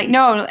carry. And I'm like,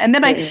 no. And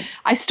then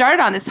I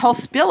started on this whole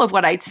spill of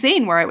what I'd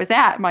seen where I was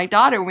at. My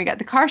daughter, when we got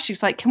the car,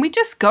 she's like, can we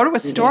just go to a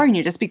store and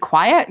you just be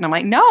quiet? And I'm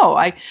like, no,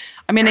 I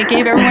I mean, I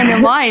gave everyone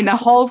in line the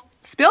whole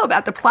spiel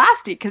about the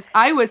plastic because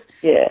I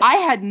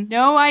had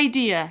no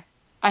idea.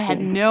 I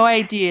had no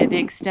idea the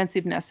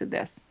extensiveness of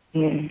this.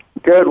 Good.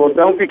 Well,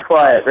 don't be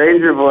quiet. Raise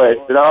your voice.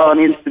 It all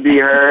needs to be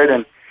heard,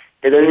 and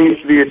there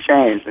needs to be a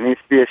change. There needs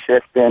to be a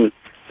shift in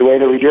the way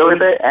that we deal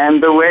with it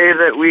and the way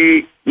that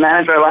we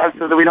manage our lives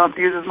so that we don't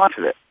use as much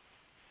of it.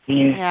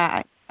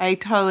 Yeah, I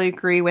totally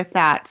agree with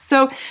that.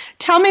 So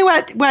tell me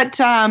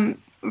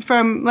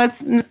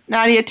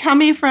Nadia, tell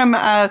me from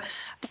a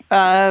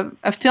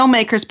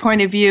filmmaker's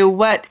point of view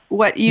what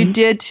you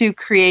did to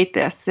create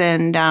this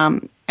and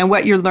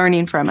what you're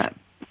learning from it.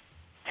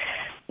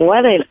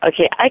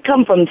 I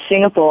come from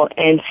Singapore,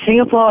 and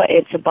Singapore,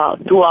 it's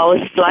about 2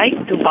 hours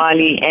flight to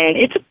Bali, and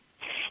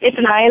it's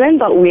an island,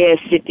 but we're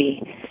a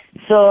city.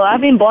 So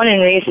I've been born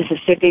and raised as a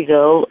city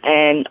girl,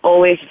 and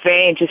always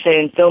very interested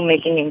in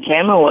filmmaking and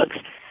camera works.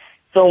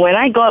 So when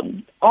I got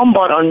on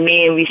board on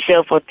May and we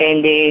sailed for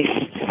 10 days,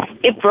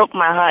 it broke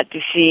my heart to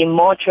see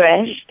more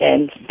trash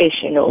than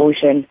fish in the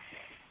ocean.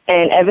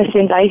 And ever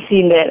since I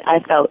seen that, I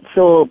felt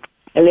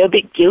a little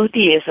bit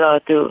guilty as well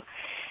to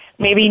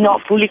maybe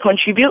not fully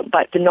contribute,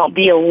 but to not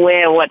be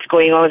aware of what's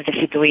going on with the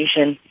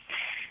situation.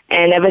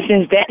 And ever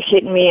since that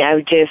hit me,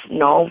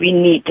 we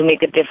need to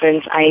make a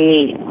difference. I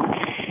need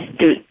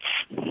to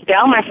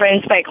tell my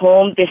friends back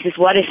home, this is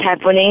what is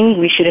happening.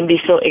 We shouldn't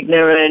be so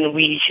ignorant.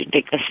 We should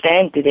take a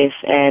stand to this.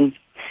 And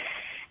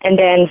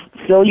then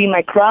slowly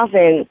my craft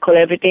and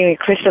collaborating with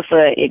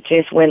Christopher, it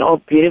just went all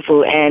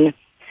beautiful. And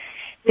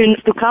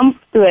to come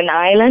to an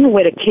island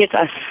where the kids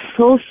are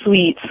so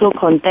sweet, so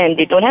content.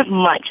 They don't have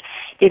much.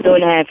 They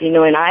don't have, an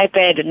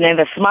iPad, they don't have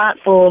a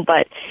smartphone,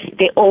 but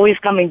they always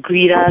come and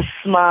greet us,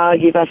 smile,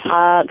 give us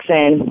hugs,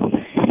 and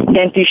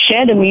then to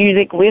share the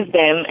music with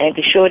them and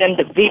to show them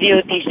the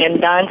video, teach them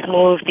dance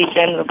moves, teach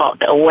them about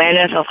the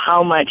awareness of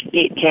how much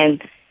it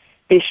can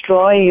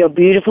destroy your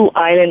beautiful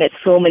island that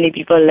so many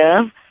people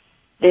love.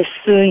 They're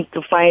soon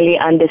to finally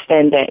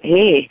understand that,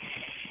 hey,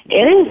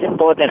 it is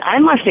important. I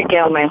must take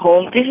care of my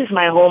home. This is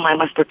my home. I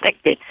must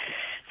protect it.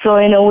 So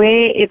in a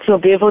way, it's so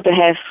beautiful to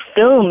have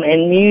film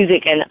and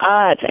music and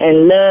art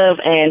and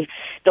love, and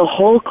the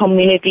whole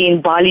community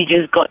in Bali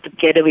just got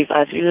together with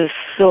us. We were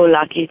so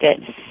lucky that,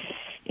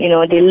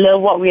 they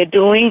love what we're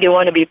doing. They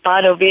want to be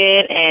part of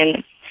it.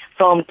 And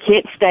from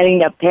kids telling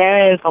their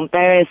parents, from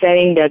parents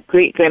telling their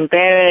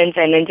great-grandparents,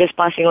 and then just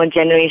passing on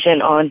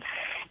generation on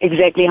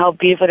exactly how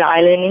beautiful the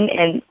island is,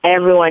 and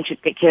everyone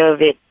should take care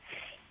of it.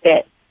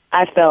 That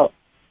I felt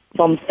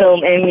from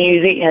film and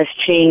music has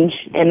changed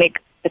and make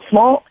it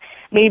small,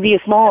 maybe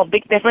a small or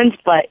big difference,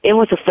 but it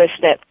was the first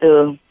step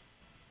to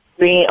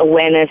bringing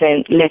awareness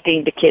and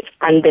letting the kids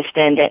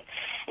understand that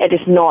it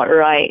is not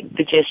right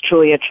to just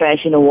throw your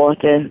trash in the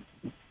water.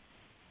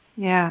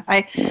 Yeah,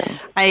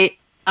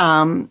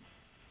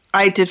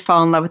 I did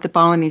fall in love with the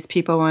Balinese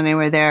people when they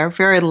were there.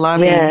 Very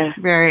loving,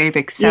 very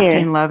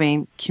accepting,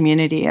 loving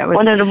community. It was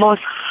one of the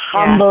most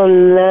humble,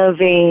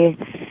 loving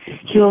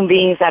human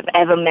beings I've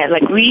ever met.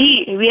 Like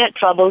we had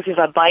troubles with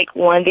our bike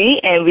one day,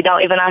 and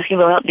without even asking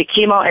for help, they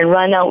came out and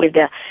ran out with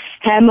their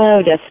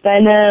hammer, their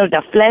spanner,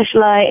 their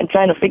flashlight, and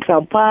trying to fix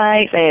our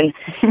bikes. And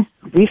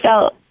we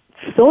felt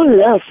so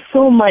loved,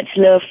 so much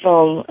love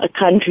from a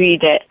country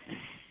that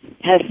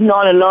has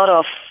not a lot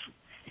of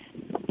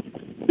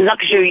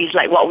luxuries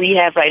like what we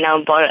have right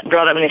now,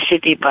 brought up in the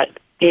city, but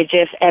they're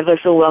just ever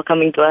so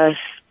welcoming to us.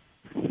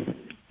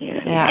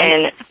 Yeah.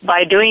 And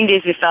by doing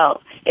this, we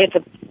felt it's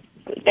a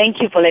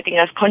thank you for letting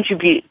us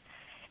contribute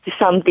to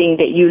something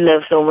that you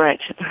love so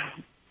much.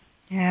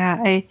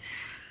 Yeah,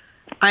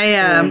 I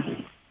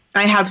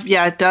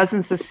have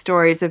dozens of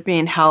stories of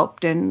being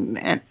helped,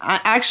 and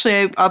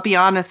I'll be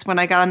honest. When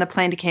I got on the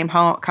plane to come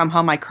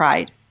home, I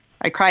cried.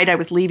 I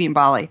was leaving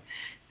Bali.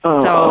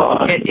 So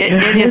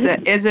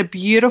it is a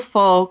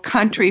beautiful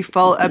country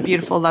full of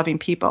beautiful, loving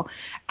people,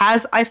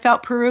 as I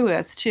felt Peru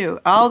is too.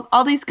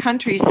 All these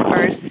countries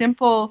are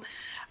simple,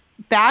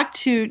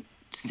 in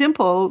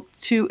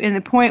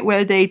the point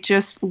where they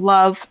just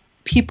love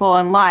people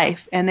and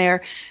life, and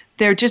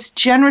they're just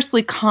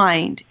generously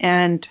kind.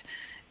 And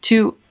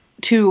to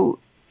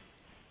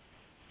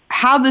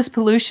have this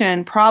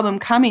pollution problem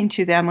coming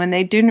to them when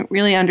they didn't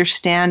really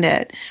understand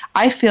it,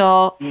 I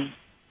feel.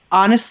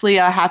 Honestly,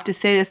 I have to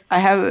say this, I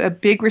have a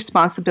big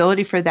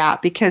responsibility for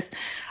that, because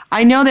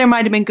I know there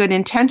might have been good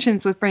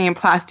intentions with bringing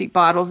plastic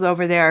bottles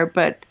over there,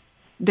 but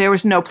there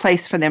was no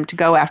place for them to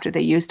go after they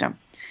used them.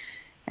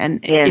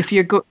 And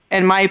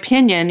and my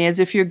opinion is,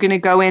 if you're going to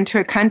go into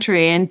a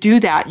country and do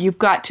that, you've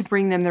got to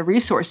bring them the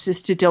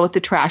resources to deal with the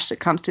trash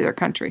that comes to their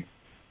country.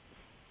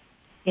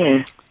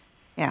 Yeah.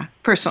 Yeah.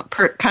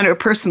 Kind of a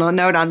personal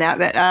note on that.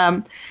 But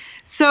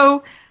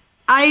so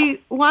I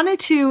wanted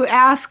to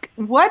ask,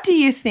 what do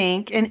you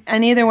think, and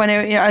either one,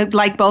 I'd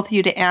like both of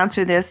you to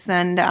answer this,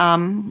 and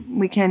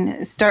we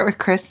can start with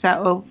Chris.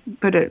 That will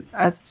put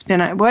a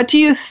spin on it. What do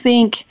you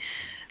think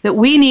that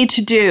we need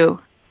to do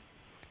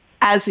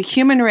as a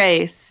human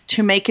race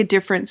to make a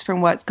difference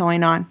from what's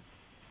going on?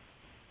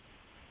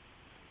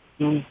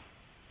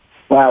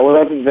 Wow, well,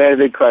 that's a very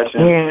big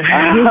question. Yeah.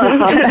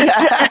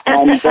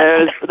 And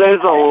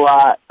there's a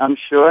lot, I'm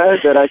sure,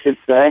 that I could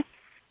say.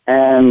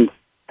 And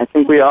I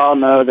think we all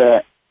know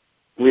that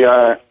we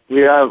are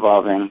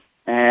evolving.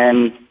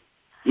 And,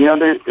 you know,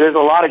 there's a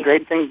lot of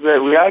great things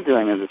that we are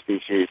doing as a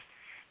species.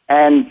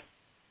 And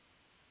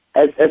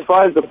as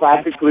far as the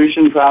plastic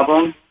pollution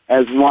problem,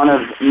 as one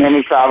of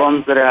many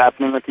problems that are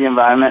happening with the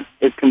environment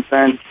is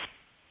concerned,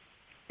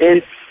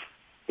 it's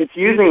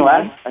using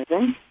less, I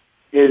think,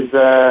 is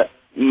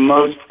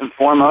most and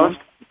foremost.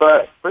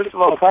 But first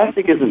of all,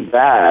 plastic isn't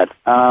bad.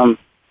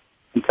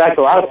 In fact,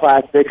 a lot of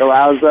plastic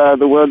allows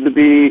the world to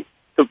be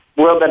the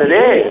world that it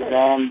is,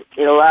 and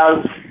it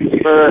allows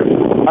for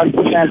us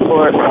to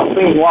transport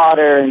clean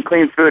water and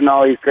clean food and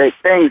all these great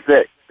things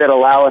that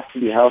allow us to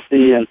be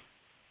healthy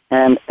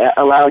and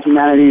allow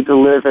humanity to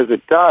live as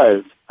it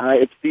does.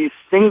 It's these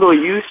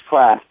single-use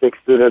plastics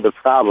that are the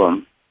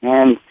problem.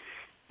 And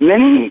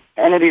many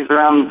entities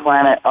around the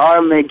planet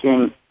are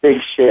making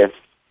big shifts.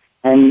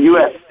 And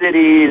U.S.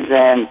 cities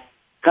and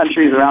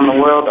countries around the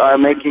world are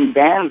making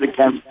bans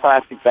against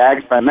plastic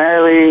bags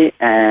primarily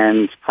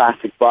and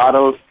plastic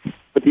bottles.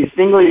 But these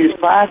single-use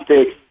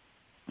plastics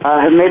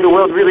have made the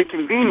world really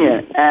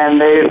convenient, and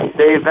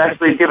they've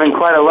actually given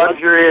quite a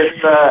luxurious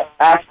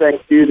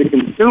aspect to the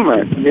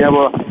consumer to be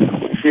able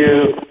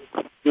to,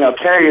 you know,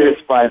 carry your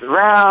supplies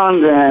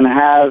around and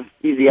have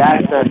easy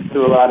access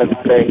to a lot of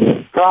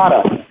great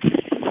products.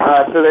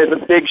 So there's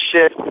a big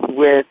shift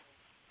with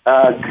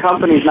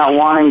companies not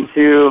wanting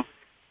to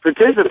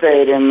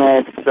participate in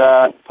this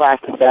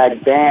plastic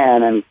bag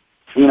ban and,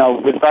 you know,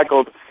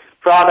 recycled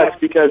products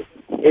because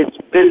its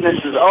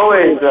business is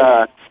always,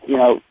 you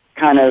know,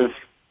 kind of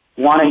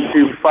wanting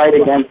to fight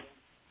against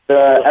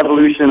the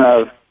evolution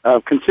of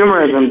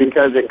consumerism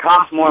because it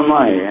costs more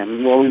money,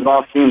 and well, we've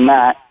all seen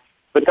that.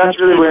 But that's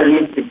really where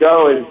it needs to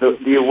go, is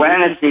the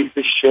awareness needs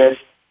to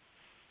shift,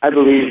 I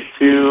believe,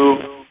 to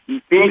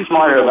being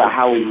smarter about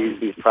how we use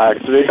these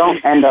products so they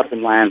don't end up in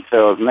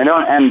landfills, and they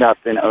don't end up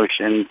in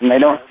oceans, and they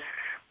don't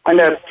end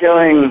up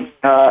killing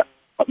our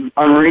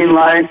marine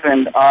life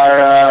and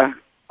our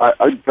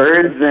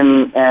birds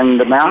and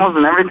the mammals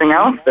and everything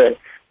else that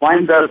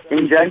winds up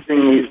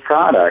ingesting these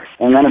products.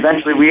 And then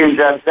eventually we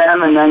ingest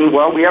them, and then,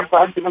 well, we have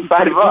plastic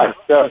inside of us.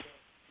 So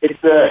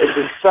it's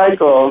a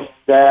cycle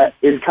that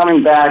is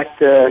coming back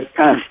to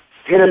kind of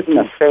hit us in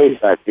the face,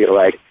 I feel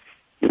like.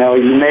 You know,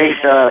 you make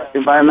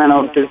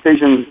environmental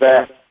decisions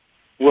that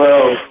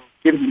will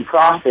give you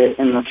profit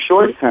in the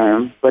short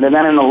term, but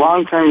then in the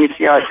long term you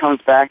see how it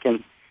comes back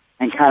and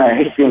kind of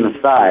hits you in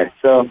the side.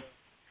 So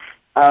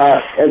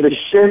as a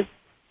shift,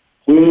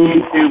 we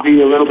need to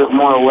be a little bit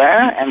more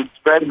aware and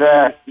spread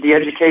the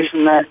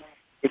education that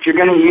if you're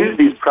going to use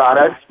these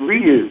products,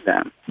 reuse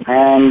them.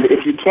 And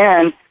if you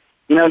can,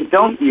 you know,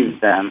 don't use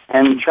them.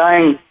 And try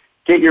and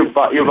get your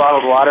bottled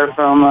water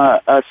from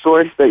a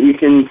source that you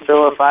can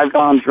fill a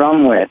 5-gallon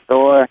drum with.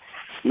 Or,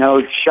 you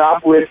know,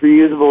 shop with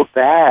reusable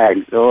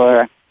bags.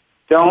 Or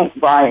don't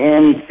buy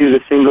into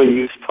the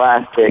single-use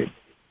plastic.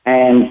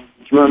 And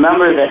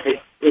remember that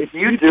if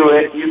you do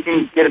it, you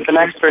can get the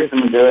next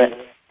person to do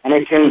it. And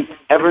it can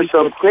ever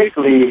so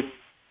quickly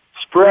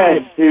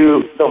spread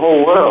to the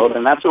whole world.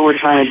 And that's what we're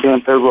trying to do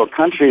in third world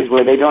countries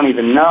where they don't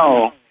even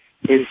know,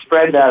 is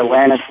spread that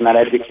awareness and that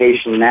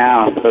education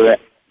now so that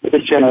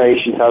this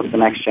generation tells the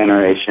next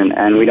generation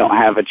and we don't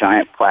have a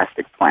giant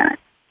plastic planet.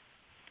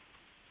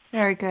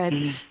 Very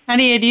good.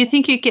 Nadia, do you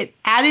think you could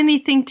add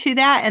anything to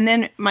that? And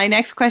then my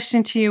next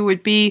question to you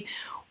would be,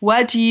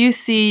 what do you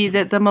see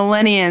that the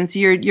millennials,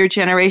 your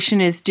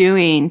generation, is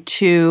doing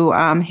to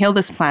heal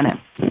this planet?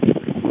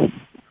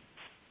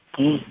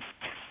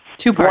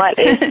 2 parts.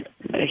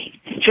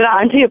 Should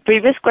I answer your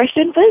previous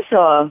question first,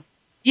 or?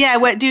 Yeah.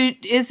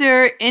 Is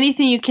there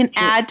anything you can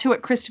add to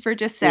what Christopher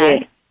just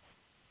said? Yeah.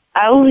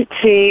 I would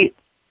say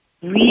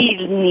we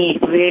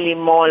need really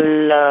more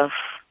love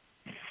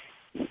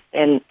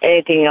than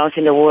anything else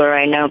in the world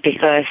right now,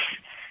 because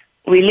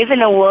we live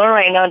in a world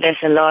right now. There's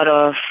a lot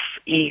of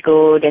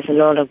ego. There's a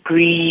lot of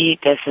greed.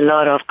 There's a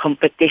lot of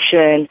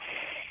competition.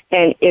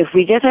 And if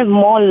we just have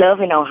more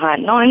love in our heart,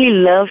 not only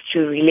love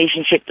to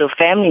relationship to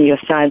family, your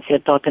sons, your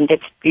daughter, and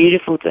that's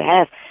beautiful to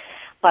have,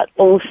 but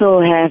also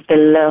have the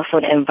love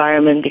for the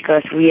environment,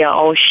 because we are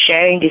all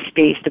sharing this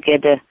space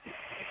together.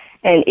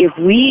 And if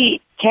we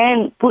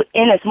can put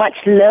in as much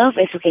love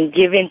as we can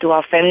give in to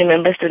our family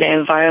members, to the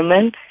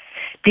environment,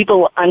 people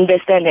will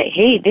understand that,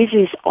 hey, this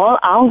is all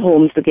our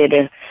homes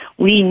together.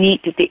 We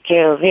need to take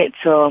care of it.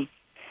 So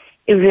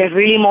if we have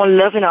really more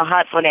love in our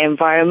heart for the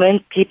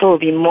environment, people will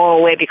be more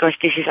aware, because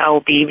this is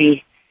our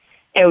baby.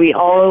 And we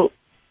all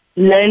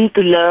learn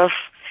to love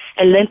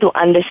and learn to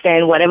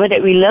understand whatever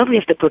that we love, we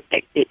have to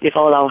protect it with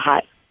all our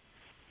heart.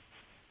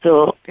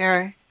 So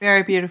very,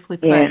 very beautifully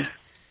put.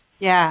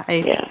 Yeah.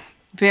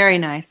 Very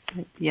nice.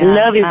 Yeah.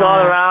 Love is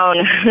all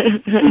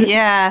around.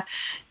 yeah.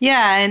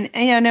 And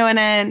you know,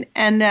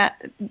 and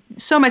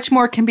so much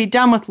more can be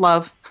done with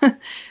love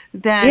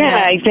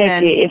than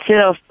exactly. Instead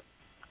of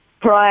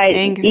pride,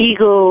 anger,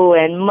 ego,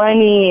 and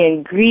money,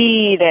 and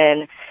greed,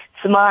 and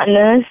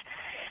smartness,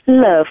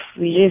 Love.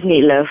 We just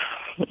need love.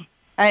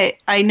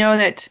 I know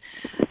that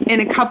in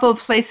a couple of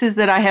places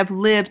that I have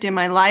lived in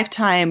my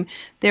lifetime,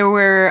 there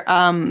were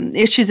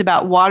issues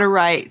about water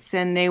rights,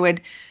 and they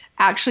would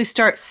actually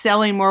start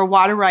selling more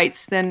water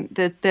rights than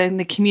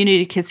the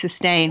community could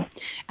sustain.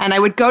 And I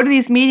would go to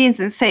these meetings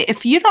and say,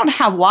 if you don't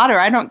have water,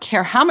 I don't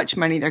care how much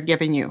money they're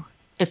giving you.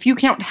 If you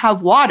can't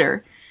have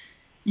water,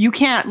 you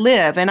can't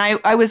live. And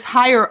I was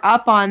higher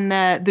up on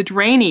the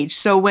drainage,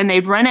 so when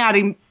they'd run out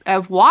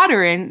of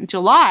water in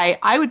July,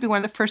 I would be one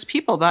of the first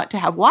people not to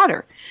have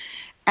water.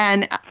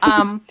 And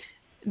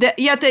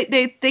yet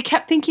they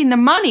kept thinking the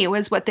money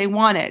was what they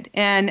wanted.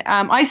 And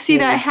I see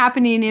that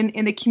happening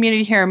in the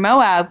community here in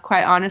Moab,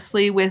 quite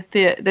honestly, with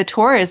the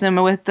tourism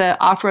and with the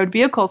off-road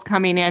vehicles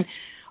coming in.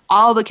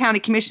 All the county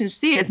commissions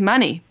see is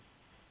money.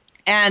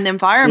 And the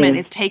environment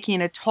is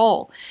taking a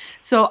toll.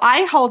 So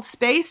I hold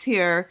space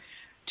here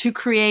to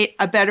create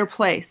a better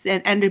place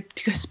and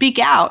to speak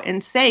out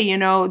and say, you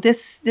know,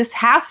 this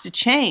has to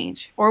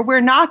change or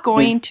we're not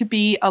going to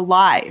be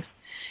alive.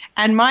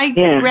 And my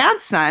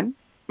grandson,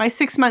 my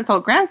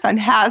 6-month-old grandson,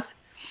 has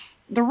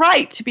the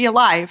right to be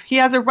alive. He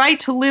has a right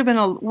to live in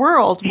a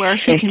world where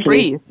he can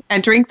breathe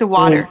and drink the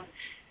water.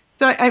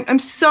 So I'm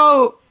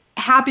so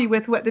happy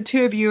with what the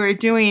two of you are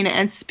doing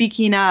and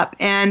speaking up.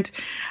 And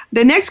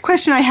the next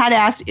question I had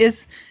asked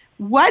is,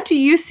 what do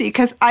you see?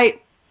 Because I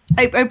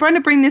want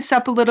to bring this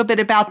up a little bit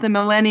about the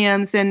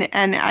millenniums, and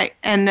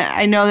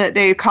I know that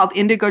they're called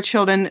indigo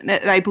children,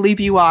 that I believe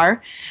you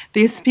are.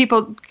 These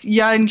people,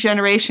 young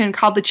generation,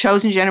 called the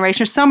chosen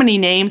generation. There's so many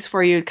names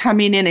for you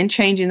coming in and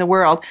changing the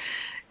world.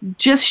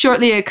 Just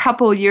shortly, a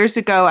couple of years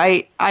ago,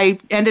 I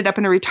ended up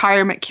in a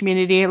retirement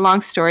community,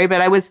 long story,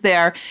 but I was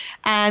there.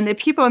 And the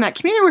people in that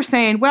community were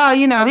saying, well,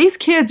 you know, these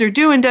kids are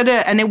doing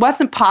da-da, and it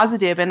wasn't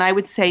positive. And I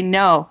would say,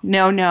 no,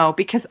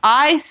 because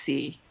I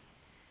see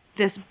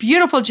this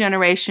beautiful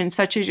generation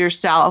such as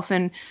yourself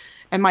and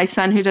my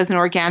son who does an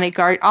organic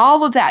garden,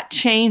 all of that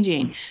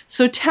changing.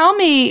 So tell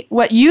me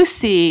what you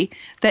see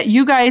that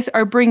you guys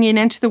are bringing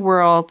into the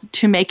world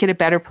to make it a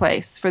better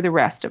place for the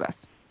rest of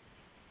us.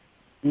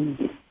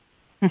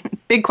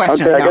 Big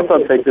question. Okay, I guess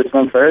I'll take this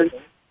one first.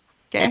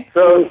 Okay.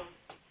 So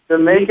to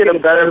make it a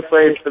better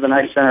place for the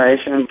next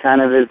generation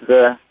kind of is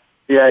the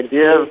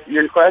idea of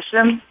your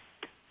question.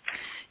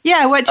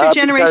 Yeah, what your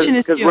generation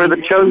is doing. Because we're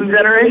the chosen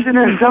generation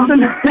or something?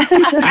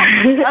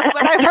 That's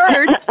what I've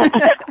heard.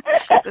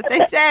 That's what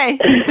they say.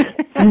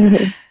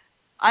 And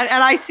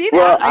I see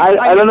that. Well,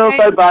 I don't know if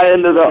I buy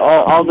into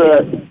all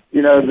the,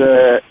 you know,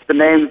 the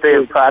names they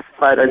have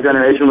classified our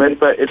generation with,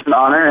 but it's an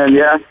honor. And,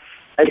 yeah,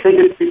 I think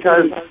it's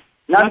because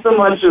not so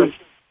much of,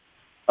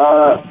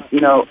 you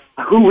know,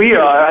 who we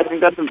are. I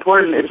think that's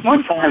important. It's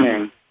more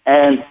timing.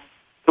 And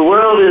the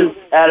world is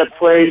at a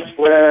place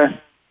where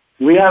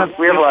we have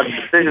a lot of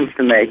decisions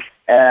to make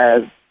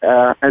as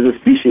a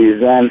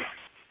species, and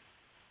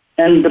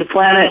the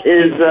planet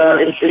is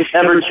it's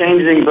ever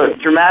changing, but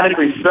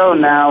dramatically so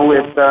now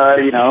with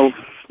you know,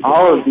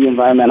 all of the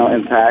environmental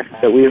impacts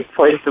that we have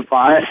placed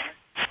upon it,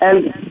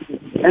 and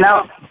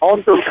now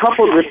also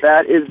coupled with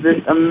that is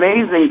this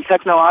amazing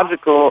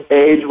technological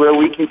age where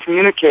we can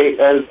communicate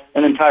as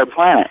an entire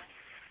planet.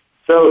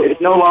 So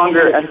it's no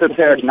longer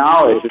esoteric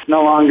knowledge. It's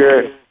no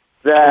longer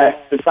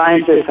that the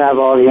scientists have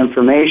all the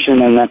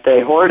information and that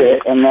they hoard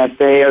it and that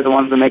they are the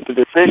ones that make the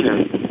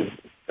decisions.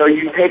 So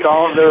you take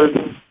all of those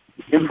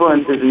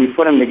influences and you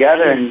put them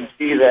together and you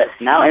see that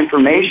now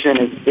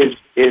information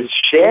is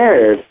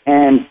shared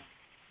and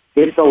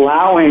it's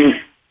allowing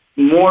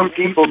more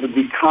people to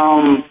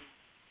become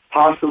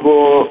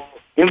possible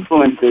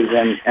influences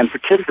and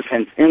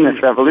participants in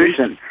this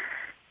revolution.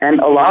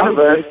 And a lot of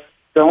us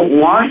don't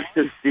want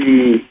to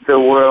see the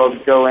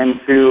world go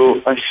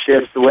into a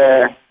shift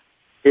where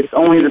it's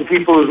only the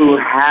people who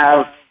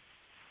have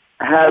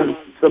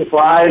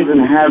supplies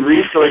and have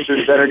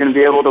resources that are going to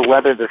be able to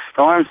weather the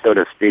storm, so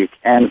to speak.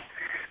 And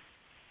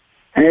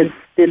it's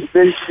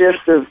this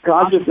shift of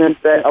consciousness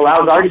that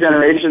allows our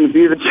generation to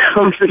be the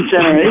chosen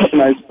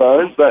generation, I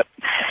suppose. But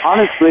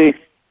honestly,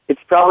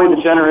 it's probably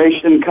the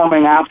generation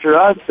coming after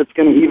us that's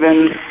going to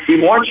even be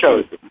more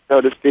chosen, so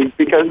to speak,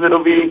 because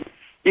it'll be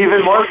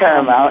even more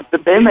paramount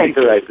that they make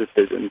the right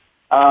decisions.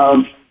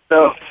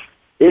 So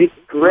it's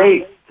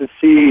great to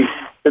see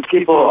that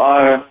people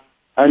are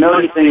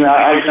noticing that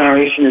our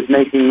generation is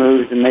making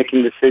moves and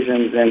making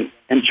decisions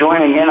and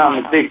joining in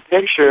on the big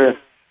picture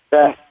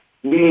that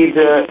we need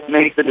to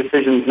make the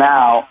decisions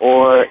now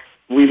or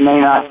we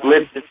may not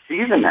live to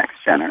see the next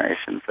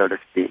generation, so to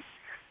speak.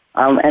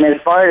 And as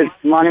far as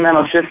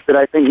monumental shifts that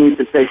I think need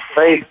to take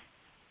place,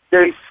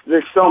 there's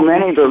so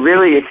many, but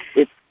really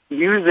it's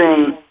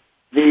using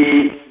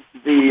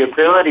the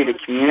ability to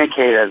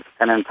communicate as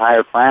an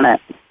entire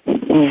planet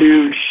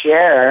to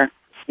share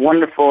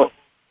wonderful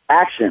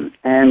action.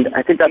 And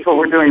I think that's what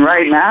we're doing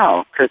right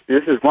now. Chris,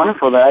 this is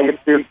wonderful that I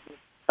get to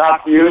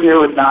talk to you here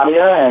with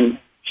Nadia, and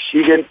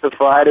she gets to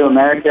fly to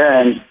America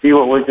and see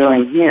what we're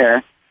doing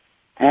here.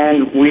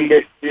 And we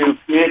get to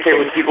communicate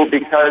with people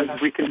because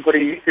we can put a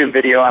YouTube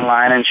video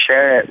online and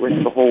share it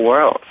with the whole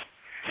world.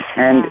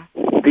 And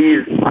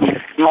these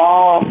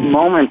small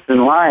moments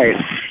in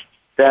life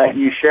that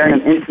you share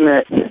in an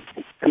intimate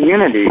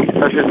community,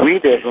 such as we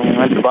did when we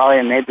went to Bali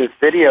and made this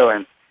video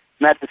and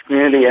met this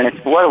community. And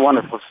it's what a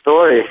wonderful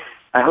story.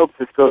 I hope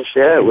to still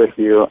share it with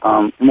you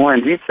more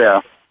in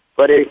detail.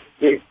 But it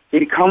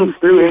comes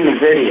through in the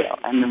video,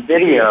 and the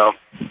video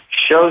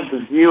shows the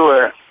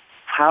viewer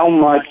how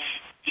much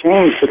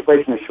change took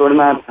place in a short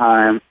amount of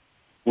time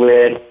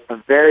with a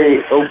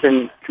very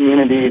open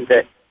community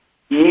that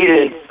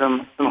needed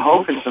some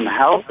hope and some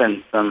help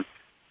and some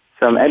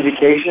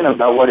education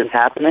about what is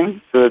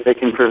happening so that they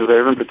can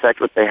preserve and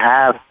protect what they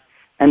have.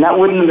 And that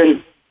wouldn't have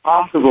been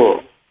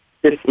possible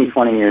 15,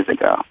 20 years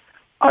ago.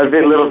 Our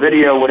little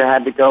video would have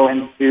had to go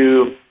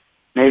into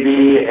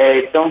maybe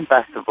a film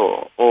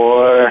festival,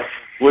 or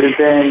would have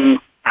been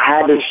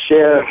had to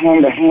share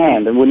hand to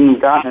hand and wouldn't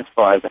have gotten as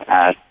far as it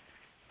has.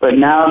 But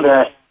now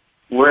that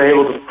we're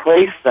able to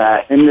place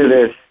that into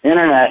this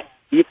internet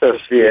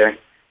ethosphere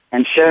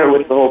and share it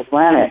with the whole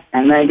planet,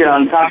 and then get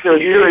on top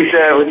of you and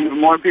share it with even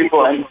more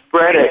people and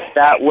spread it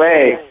that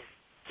way,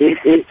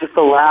 it just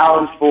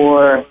allows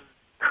for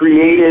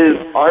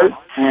creative art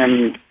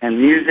and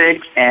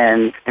music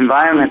and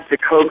environment to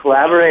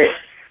co-collaborate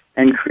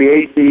and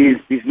create these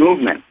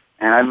movements.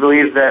 And I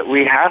believe that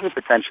we have the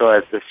potential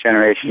as this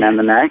generation and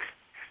the next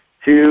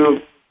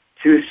to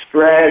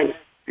spread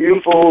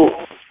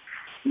beautiful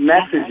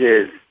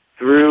messages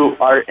through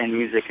art and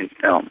music and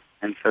film.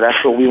 And so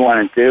that's what we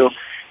want to do,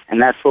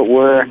 and that's what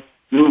we're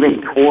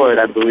moving toward,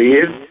 I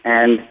believe.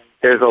 And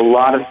there's a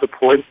lot of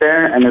support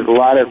there, and there's a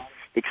lot of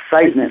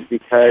excitement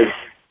because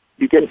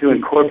you get to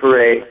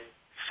incorporate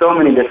so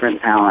many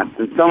different talents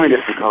and so many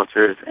different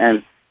cultures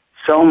and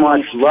so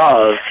much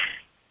love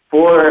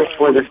for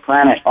this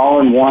planet all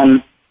in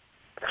one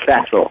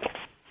vessel.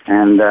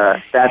 And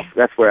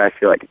that's where I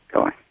feel like it's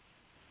going.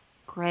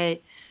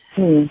 Great.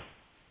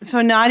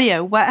 So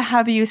Nadia, what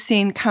have you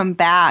seen come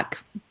back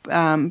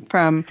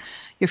from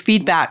your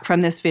feedback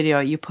from this video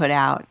you put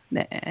out,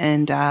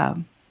 and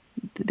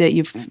that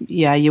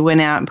you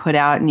went out and put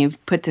out, and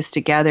you've put this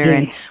together?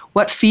 And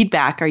what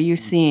feedback are you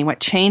seeing? What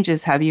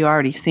changes have you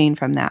already seen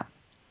from that?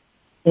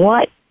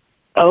 What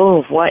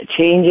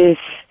changes?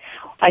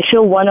 I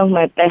showed one of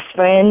my best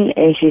friends,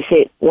 and she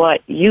said,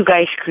 what you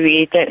guys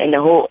created and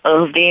the whole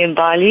Earth Day in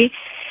Bali,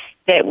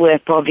 that would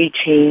have probably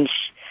changed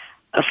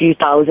a few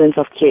thousands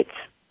of kids'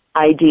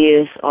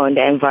 ideas on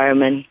the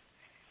environment.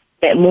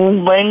 That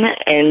movement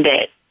and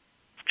that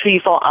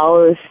 3-4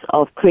 hours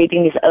of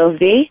creating this Earth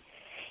Day,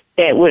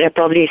 that would have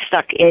probably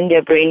stuck in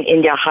their brain,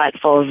 in their heart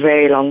for a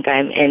very long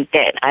time. And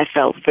that I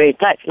felt very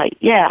touched. Like,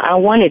 yeah, I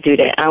want to do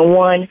that. I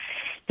want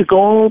to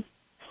go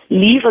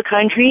leave a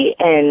country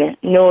and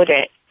know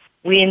that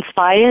we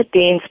inspire,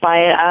 they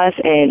inspire us,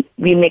 and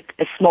we make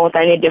a small,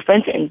 tiny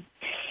difference, and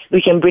we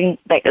can bring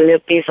back a little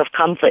piece of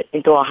comfort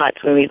into our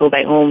hearts when we go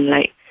back home.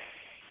 Like,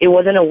 it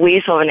wasn't a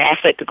waste of an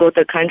effort to go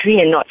to a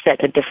country and not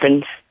set a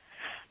difference.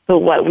 So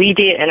what we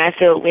did, and I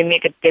feel we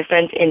make a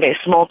difference in that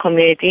small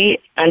community.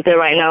 Until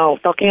right now,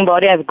 talking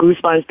about it, I have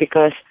goosebumps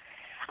because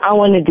I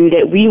want to do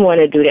that. We want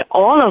to do that.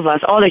 All of us,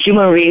 all the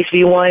human race,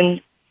 we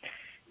want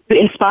to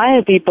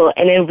inspire people,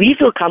 and then we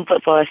feel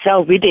comfort for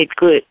ourselves. We did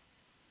good.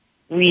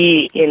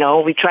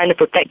 We're trying to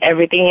protect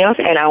everything else,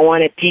 and I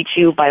want to teach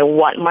you by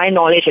what my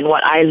knowledge and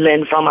what I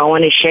learned from. I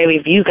want to share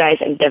with you guys,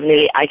 and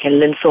definitely I can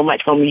learn so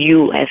much from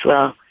you as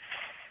well.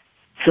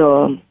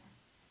 So,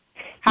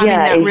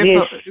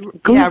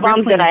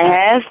 goosebumps that I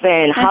have,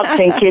 and hugs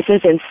and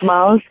kisses and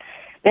smiles,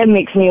 that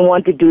makes me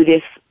want to do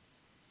this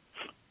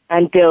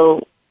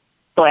until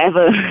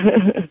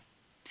forever.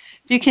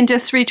 You can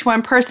just reach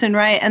one person,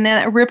 right? And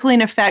then a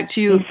rippling effect.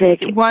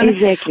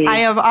 Exactly. I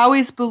have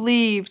always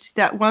believed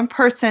that one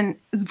person's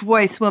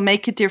voice will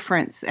make a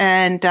difference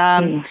and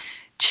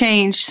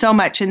change so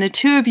much. And the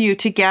two of you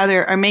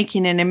together are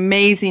making an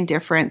amazing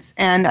difference.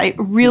 And I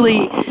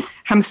really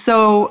am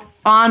so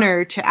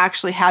honored to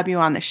actually have you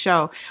on the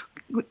show.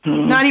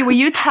 Nadia, will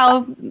you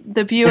tell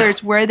the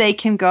viewers where they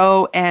can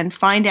go and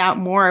find out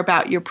more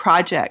about your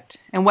project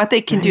and what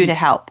they can do to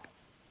help?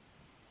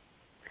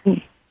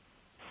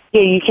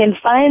 Yeah, you can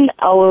find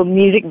our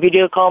music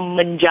video called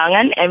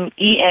Menjangan,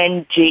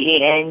 Menjangan,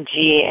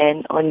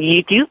 on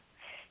YouTube.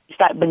 You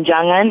start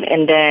Menjangan,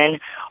 and then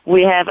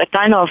we have a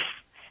ton of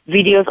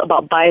videos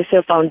about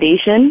BioServe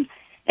Foundation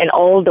and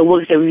all the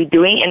works that we're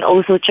doing, and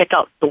also check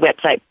out the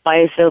website,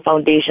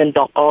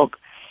 bioservefoundation.org.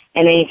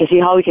 And then you can see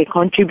how we can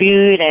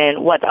contribute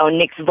and what our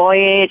next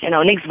voyage. And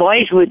our next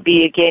voyage would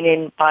be again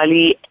in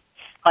Bali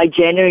by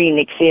January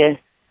next year.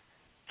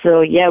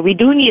 So, yeah, we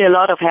do need a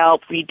lot of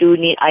help. We do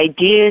need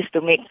ideas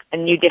to make a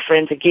new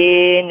difference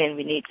again, and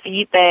we need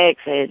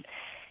feedbacks, and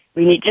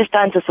we need just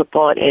tons of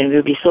support, and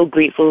we'll be so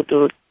grateful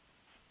to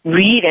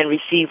read and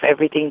receive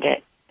everything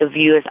that the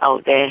viewers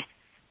out there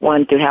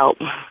want to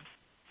help.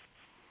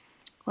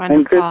 Wonderful.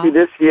 And Christy,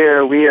 this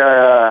year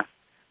we're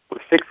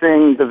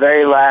fixing the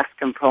very last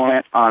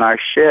component on our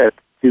ship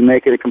to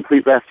make it a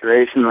complete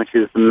restoration, which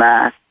is the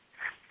mast,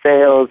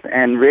 sails,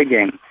 and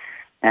rigging.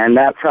 And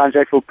that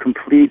project will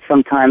complete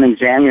sometime in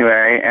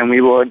January, and we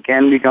will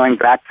again be going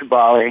back to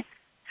Bali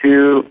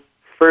to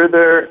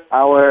further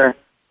our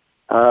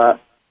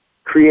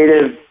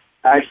creative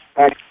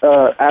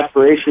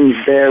aspirations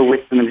there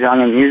with the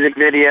Majana music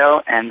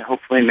video, and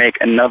hopefully make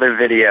another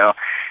video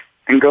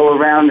and go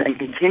around and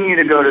continue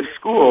to go to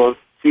schools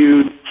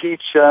to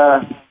teach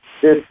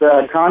this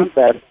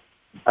concept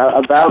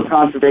about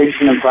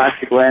conservation and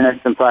plastic awareness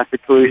and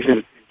plastic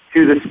pollution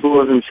to the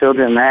schools and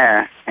children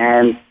there.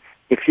 And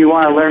if you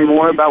want to learn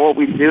more about what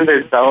we do,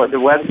 there's the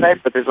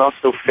website, but there's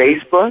also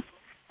Facebook,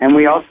 and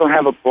we also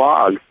have a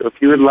blog. So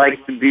if you would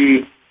like to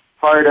be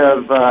part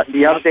of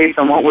the updates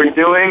on what we're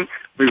doing,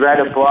 we write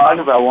a blog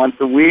about once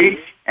a week,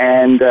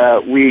 and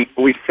we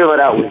fill it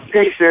out with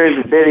pictures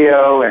and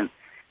video,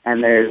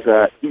 and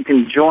there's you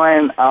can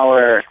join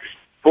our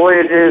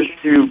voyages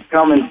to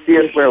come and see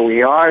us where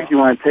we are if you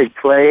want to take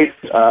place.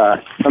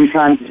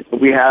 Sometimes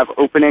we have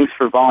openings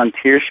for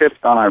volunteerships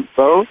on our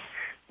boat.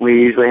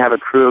 We usually have a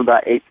crew of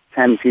about 8 to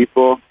 10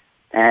 people,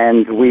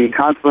 and we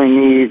constantly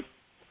need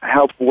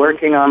help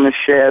working on the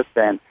ship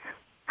and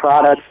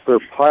products for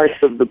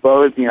parts of the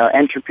boat. You know,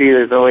 entropy,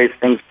 there's always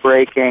things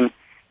breaking.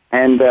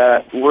 And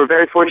we're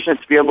very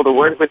fortunate to be able to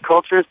work with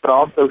cultures, but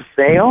also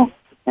sail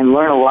and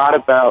learn a lot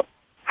about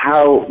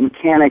how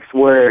mechanics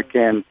work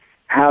and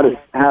how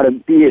to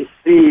be at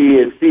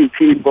sea and see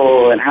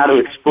people and how to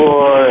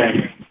explore.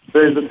 And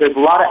there's a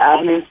lot of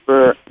avenues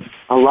for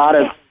a lot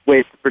of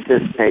ways to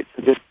participate.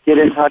 So just get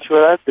in touch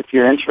with us if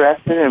you're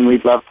interested, and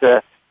we'd love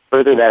to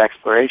further that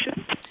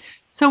exploration.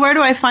 So where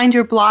do I find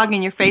your blog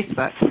and your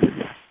Facebook?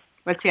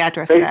 What's the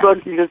address?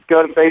 Facebook, you just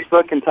go to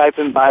Facebook and type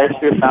in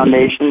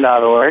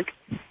biospherefoundation.org.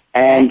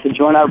 And to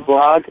join our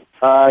blog,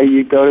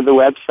 you go to the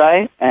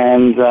website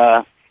and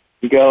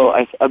you go,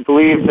 I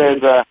believe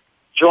there's a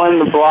join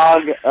the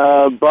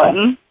blog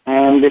button.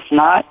 And if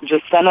not,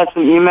 just send us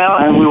an email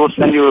and we will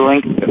send you a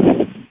link to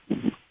it.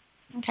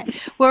 Okay.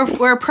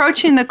 We're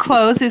approaching the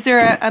close. Is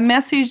there a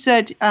message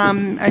that,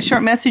 a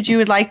short message you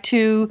would like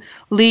to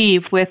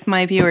leave with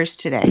my viewers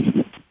today?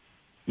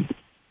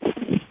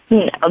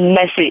 A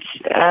message.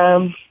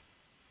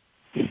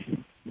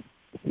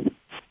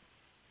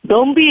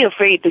 Don't be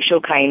afraid to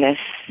show kindness.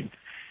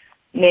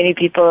 Many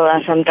people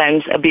are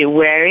sometimes a bit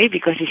wary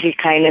because they see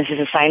kindness as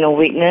a sign of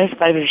weakness.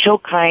 But if we show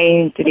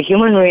kind to the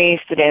human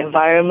race, to the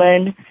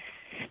environment,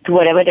 to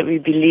whatever that we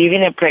believe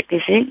in and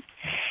practice it,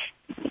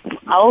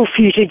 our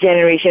future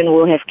generation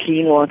will have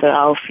clean water.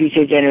 Our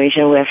future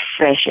generation will have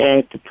fresh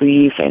air to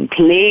breathe and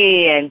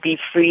play and be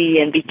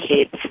free and be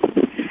kids.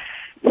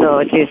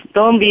 So just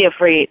don't be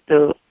afraid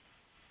to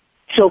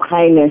show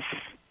kindness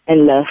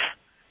and love.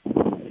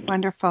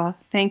 Wonderful.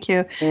 Thank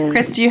you. Yeah.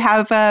 Chris, do you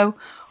have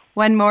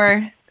one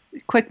more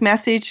quick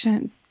message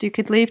you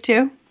could leave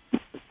too?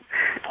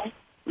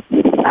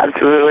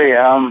 Absolutely.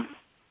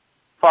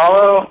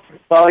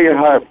 Follow your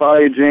heart, follow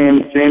your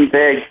dreams, dream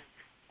big,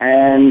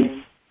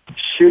 and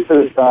shoot for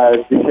the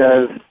stars,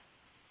 because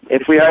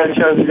if we are the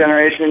chosen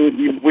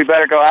generation, we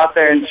better go out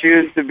there and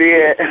choose to be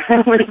it.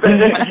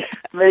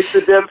 Makes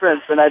a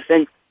difference, and I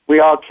think we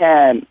all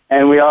can,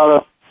 and we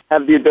all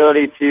have the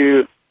ability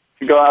to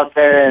go out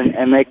there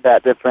and make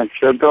that difference.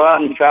 So go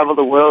out and travel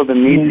the world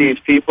and meet these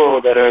people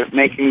that are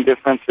making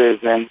differences,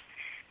 and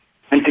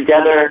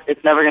together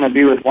it's never going to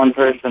be with one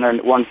person or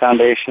one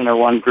foundation or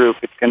one group.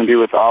 It's going to be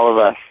with all of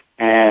us,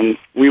 and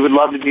we would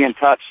love to be in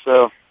touch.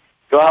 So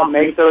go out,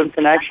 make those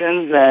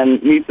connections, and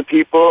meet the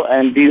people,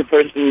 and be the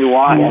person you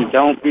want, and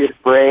don't be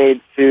afraid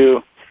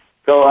to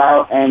go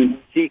out and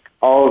seek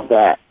all of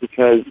that,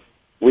 because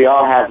we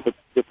all have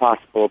the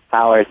possible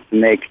powers to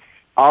make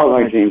all of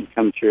our dreams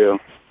come true.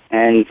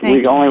 And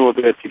we only will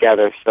do it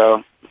together.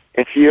 So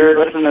if you're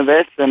listening to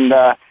this and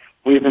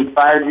we've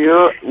inspired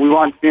you, we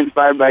want to be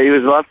inspired by you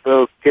as well.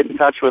 So get in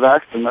touch with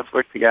us and let's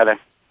work together.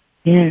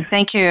 Yeah.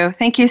 Thank you.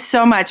 Thank you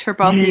so much for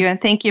both of you, and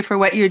thank you for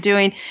what you're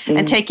doing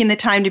and taking the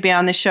time to be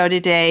on the show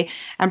today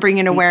and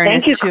bringing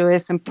awareness to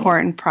this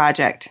important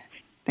project.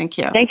 Thank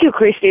you. Thank you,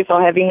 Christy, for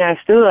having us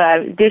too.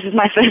 This is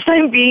my first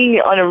time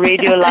being on a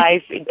radio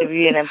live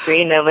interview, and I'm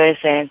pretty nervous.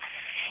 And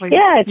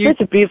it's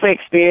such a beautiful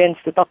experience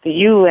to talk to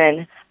you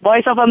and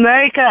Voice of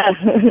America.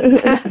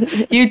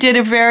 You did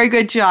a very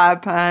good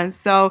job.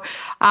 So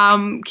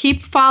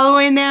keep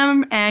following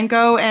them and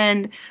go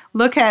and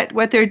look at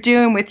what they're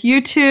doing with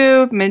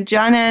YouTube,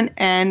 Majana,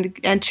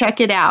 and check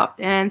it out.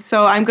 And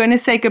so I'm going to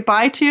say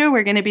goodbye to you.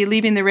 We're going to be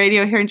leaving the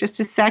radio here in just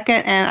a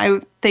second, and I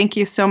thank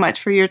you so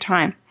much for your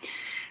time.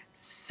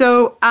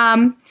 So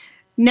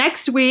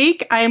next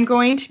week, I am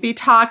going to be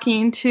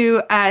talking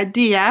to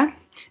Dia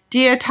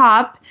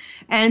Top.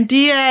 And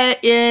Dia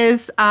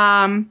is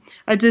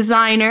a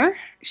designer.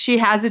 She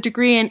has a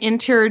degree in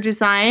interior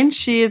design.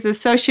 She is an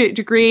associate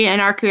degree in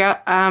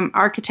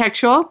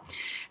architectural.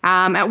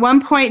 At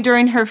one point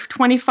during her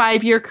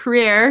 25-year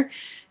career,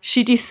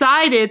 she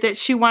decided that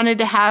she wanted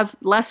to have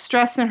less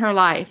stress in her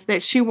life,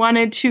 that she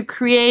wanted to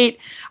create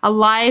a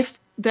life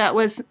that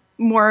was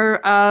more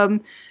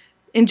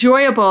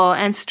enjoyable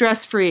and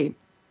stress-free.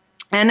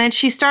 And then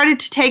she started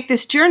to take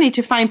this journey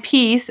to find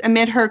peace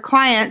amid her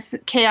clients'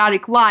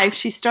 chaotic life.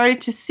 She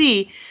started to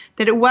see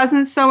that it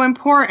wasn't so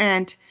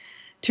important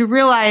to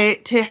realize,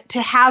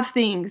 to have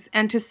things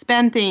and to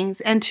spend things,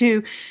 and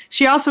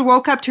she also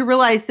woke up to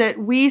realize that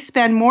we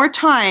spend more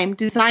time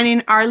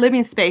designing our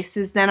living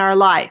spaces than our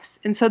lives.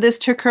 And so this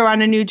took her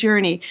on a new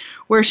journey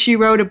where she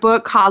wrote a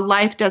book called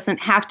Life Doesn't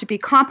Have to Be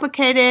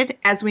Complicated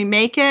as We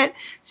Make It.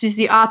 She's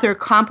the author of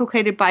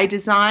Complicated by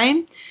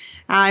Design.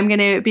 I'm going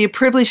to be a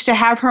privilege to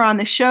have her on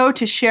the show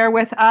to share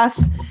with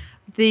us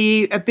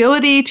the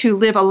ability to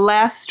live a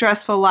less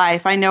stressful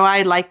life. I know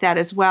I like that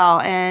as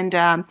well. And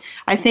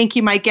I thank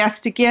you, my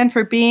guest, again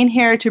for being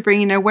here to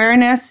bring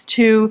awareness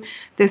to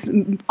this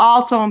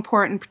also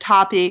important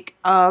topic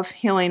of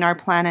healing our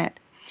planet.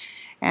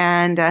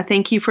 And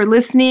thank you for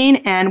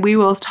listening. And we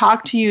will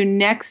talk to you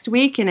next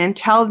week. And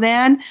until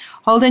then,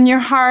 hold in your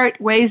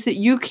heart ways that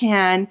you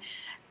can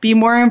be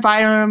more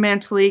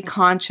environmentally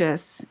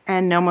conscious.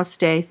 And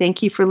namaste.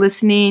 Thank you for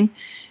listening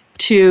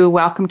to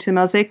Welcome to the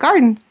Mosaic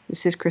Gardens.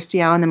 This is Christy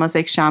Allen, the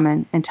Mosaic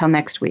Shaman. Until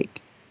next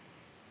week.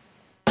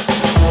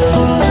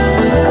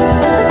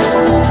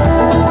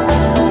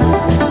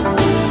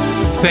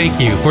 Thank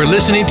you for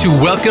listening to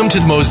Welcome to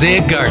the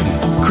Mosaic Garden.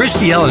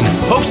 Christy Allen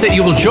hopes that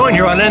you will join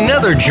her on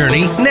another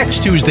journey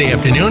next Tuesday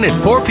afternoon at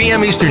 4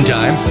 p.m. Eastern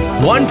Time,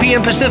 1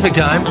 p.m. Pacific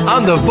Time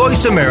on the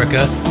Voice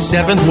America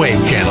 7th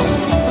Wave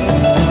channel.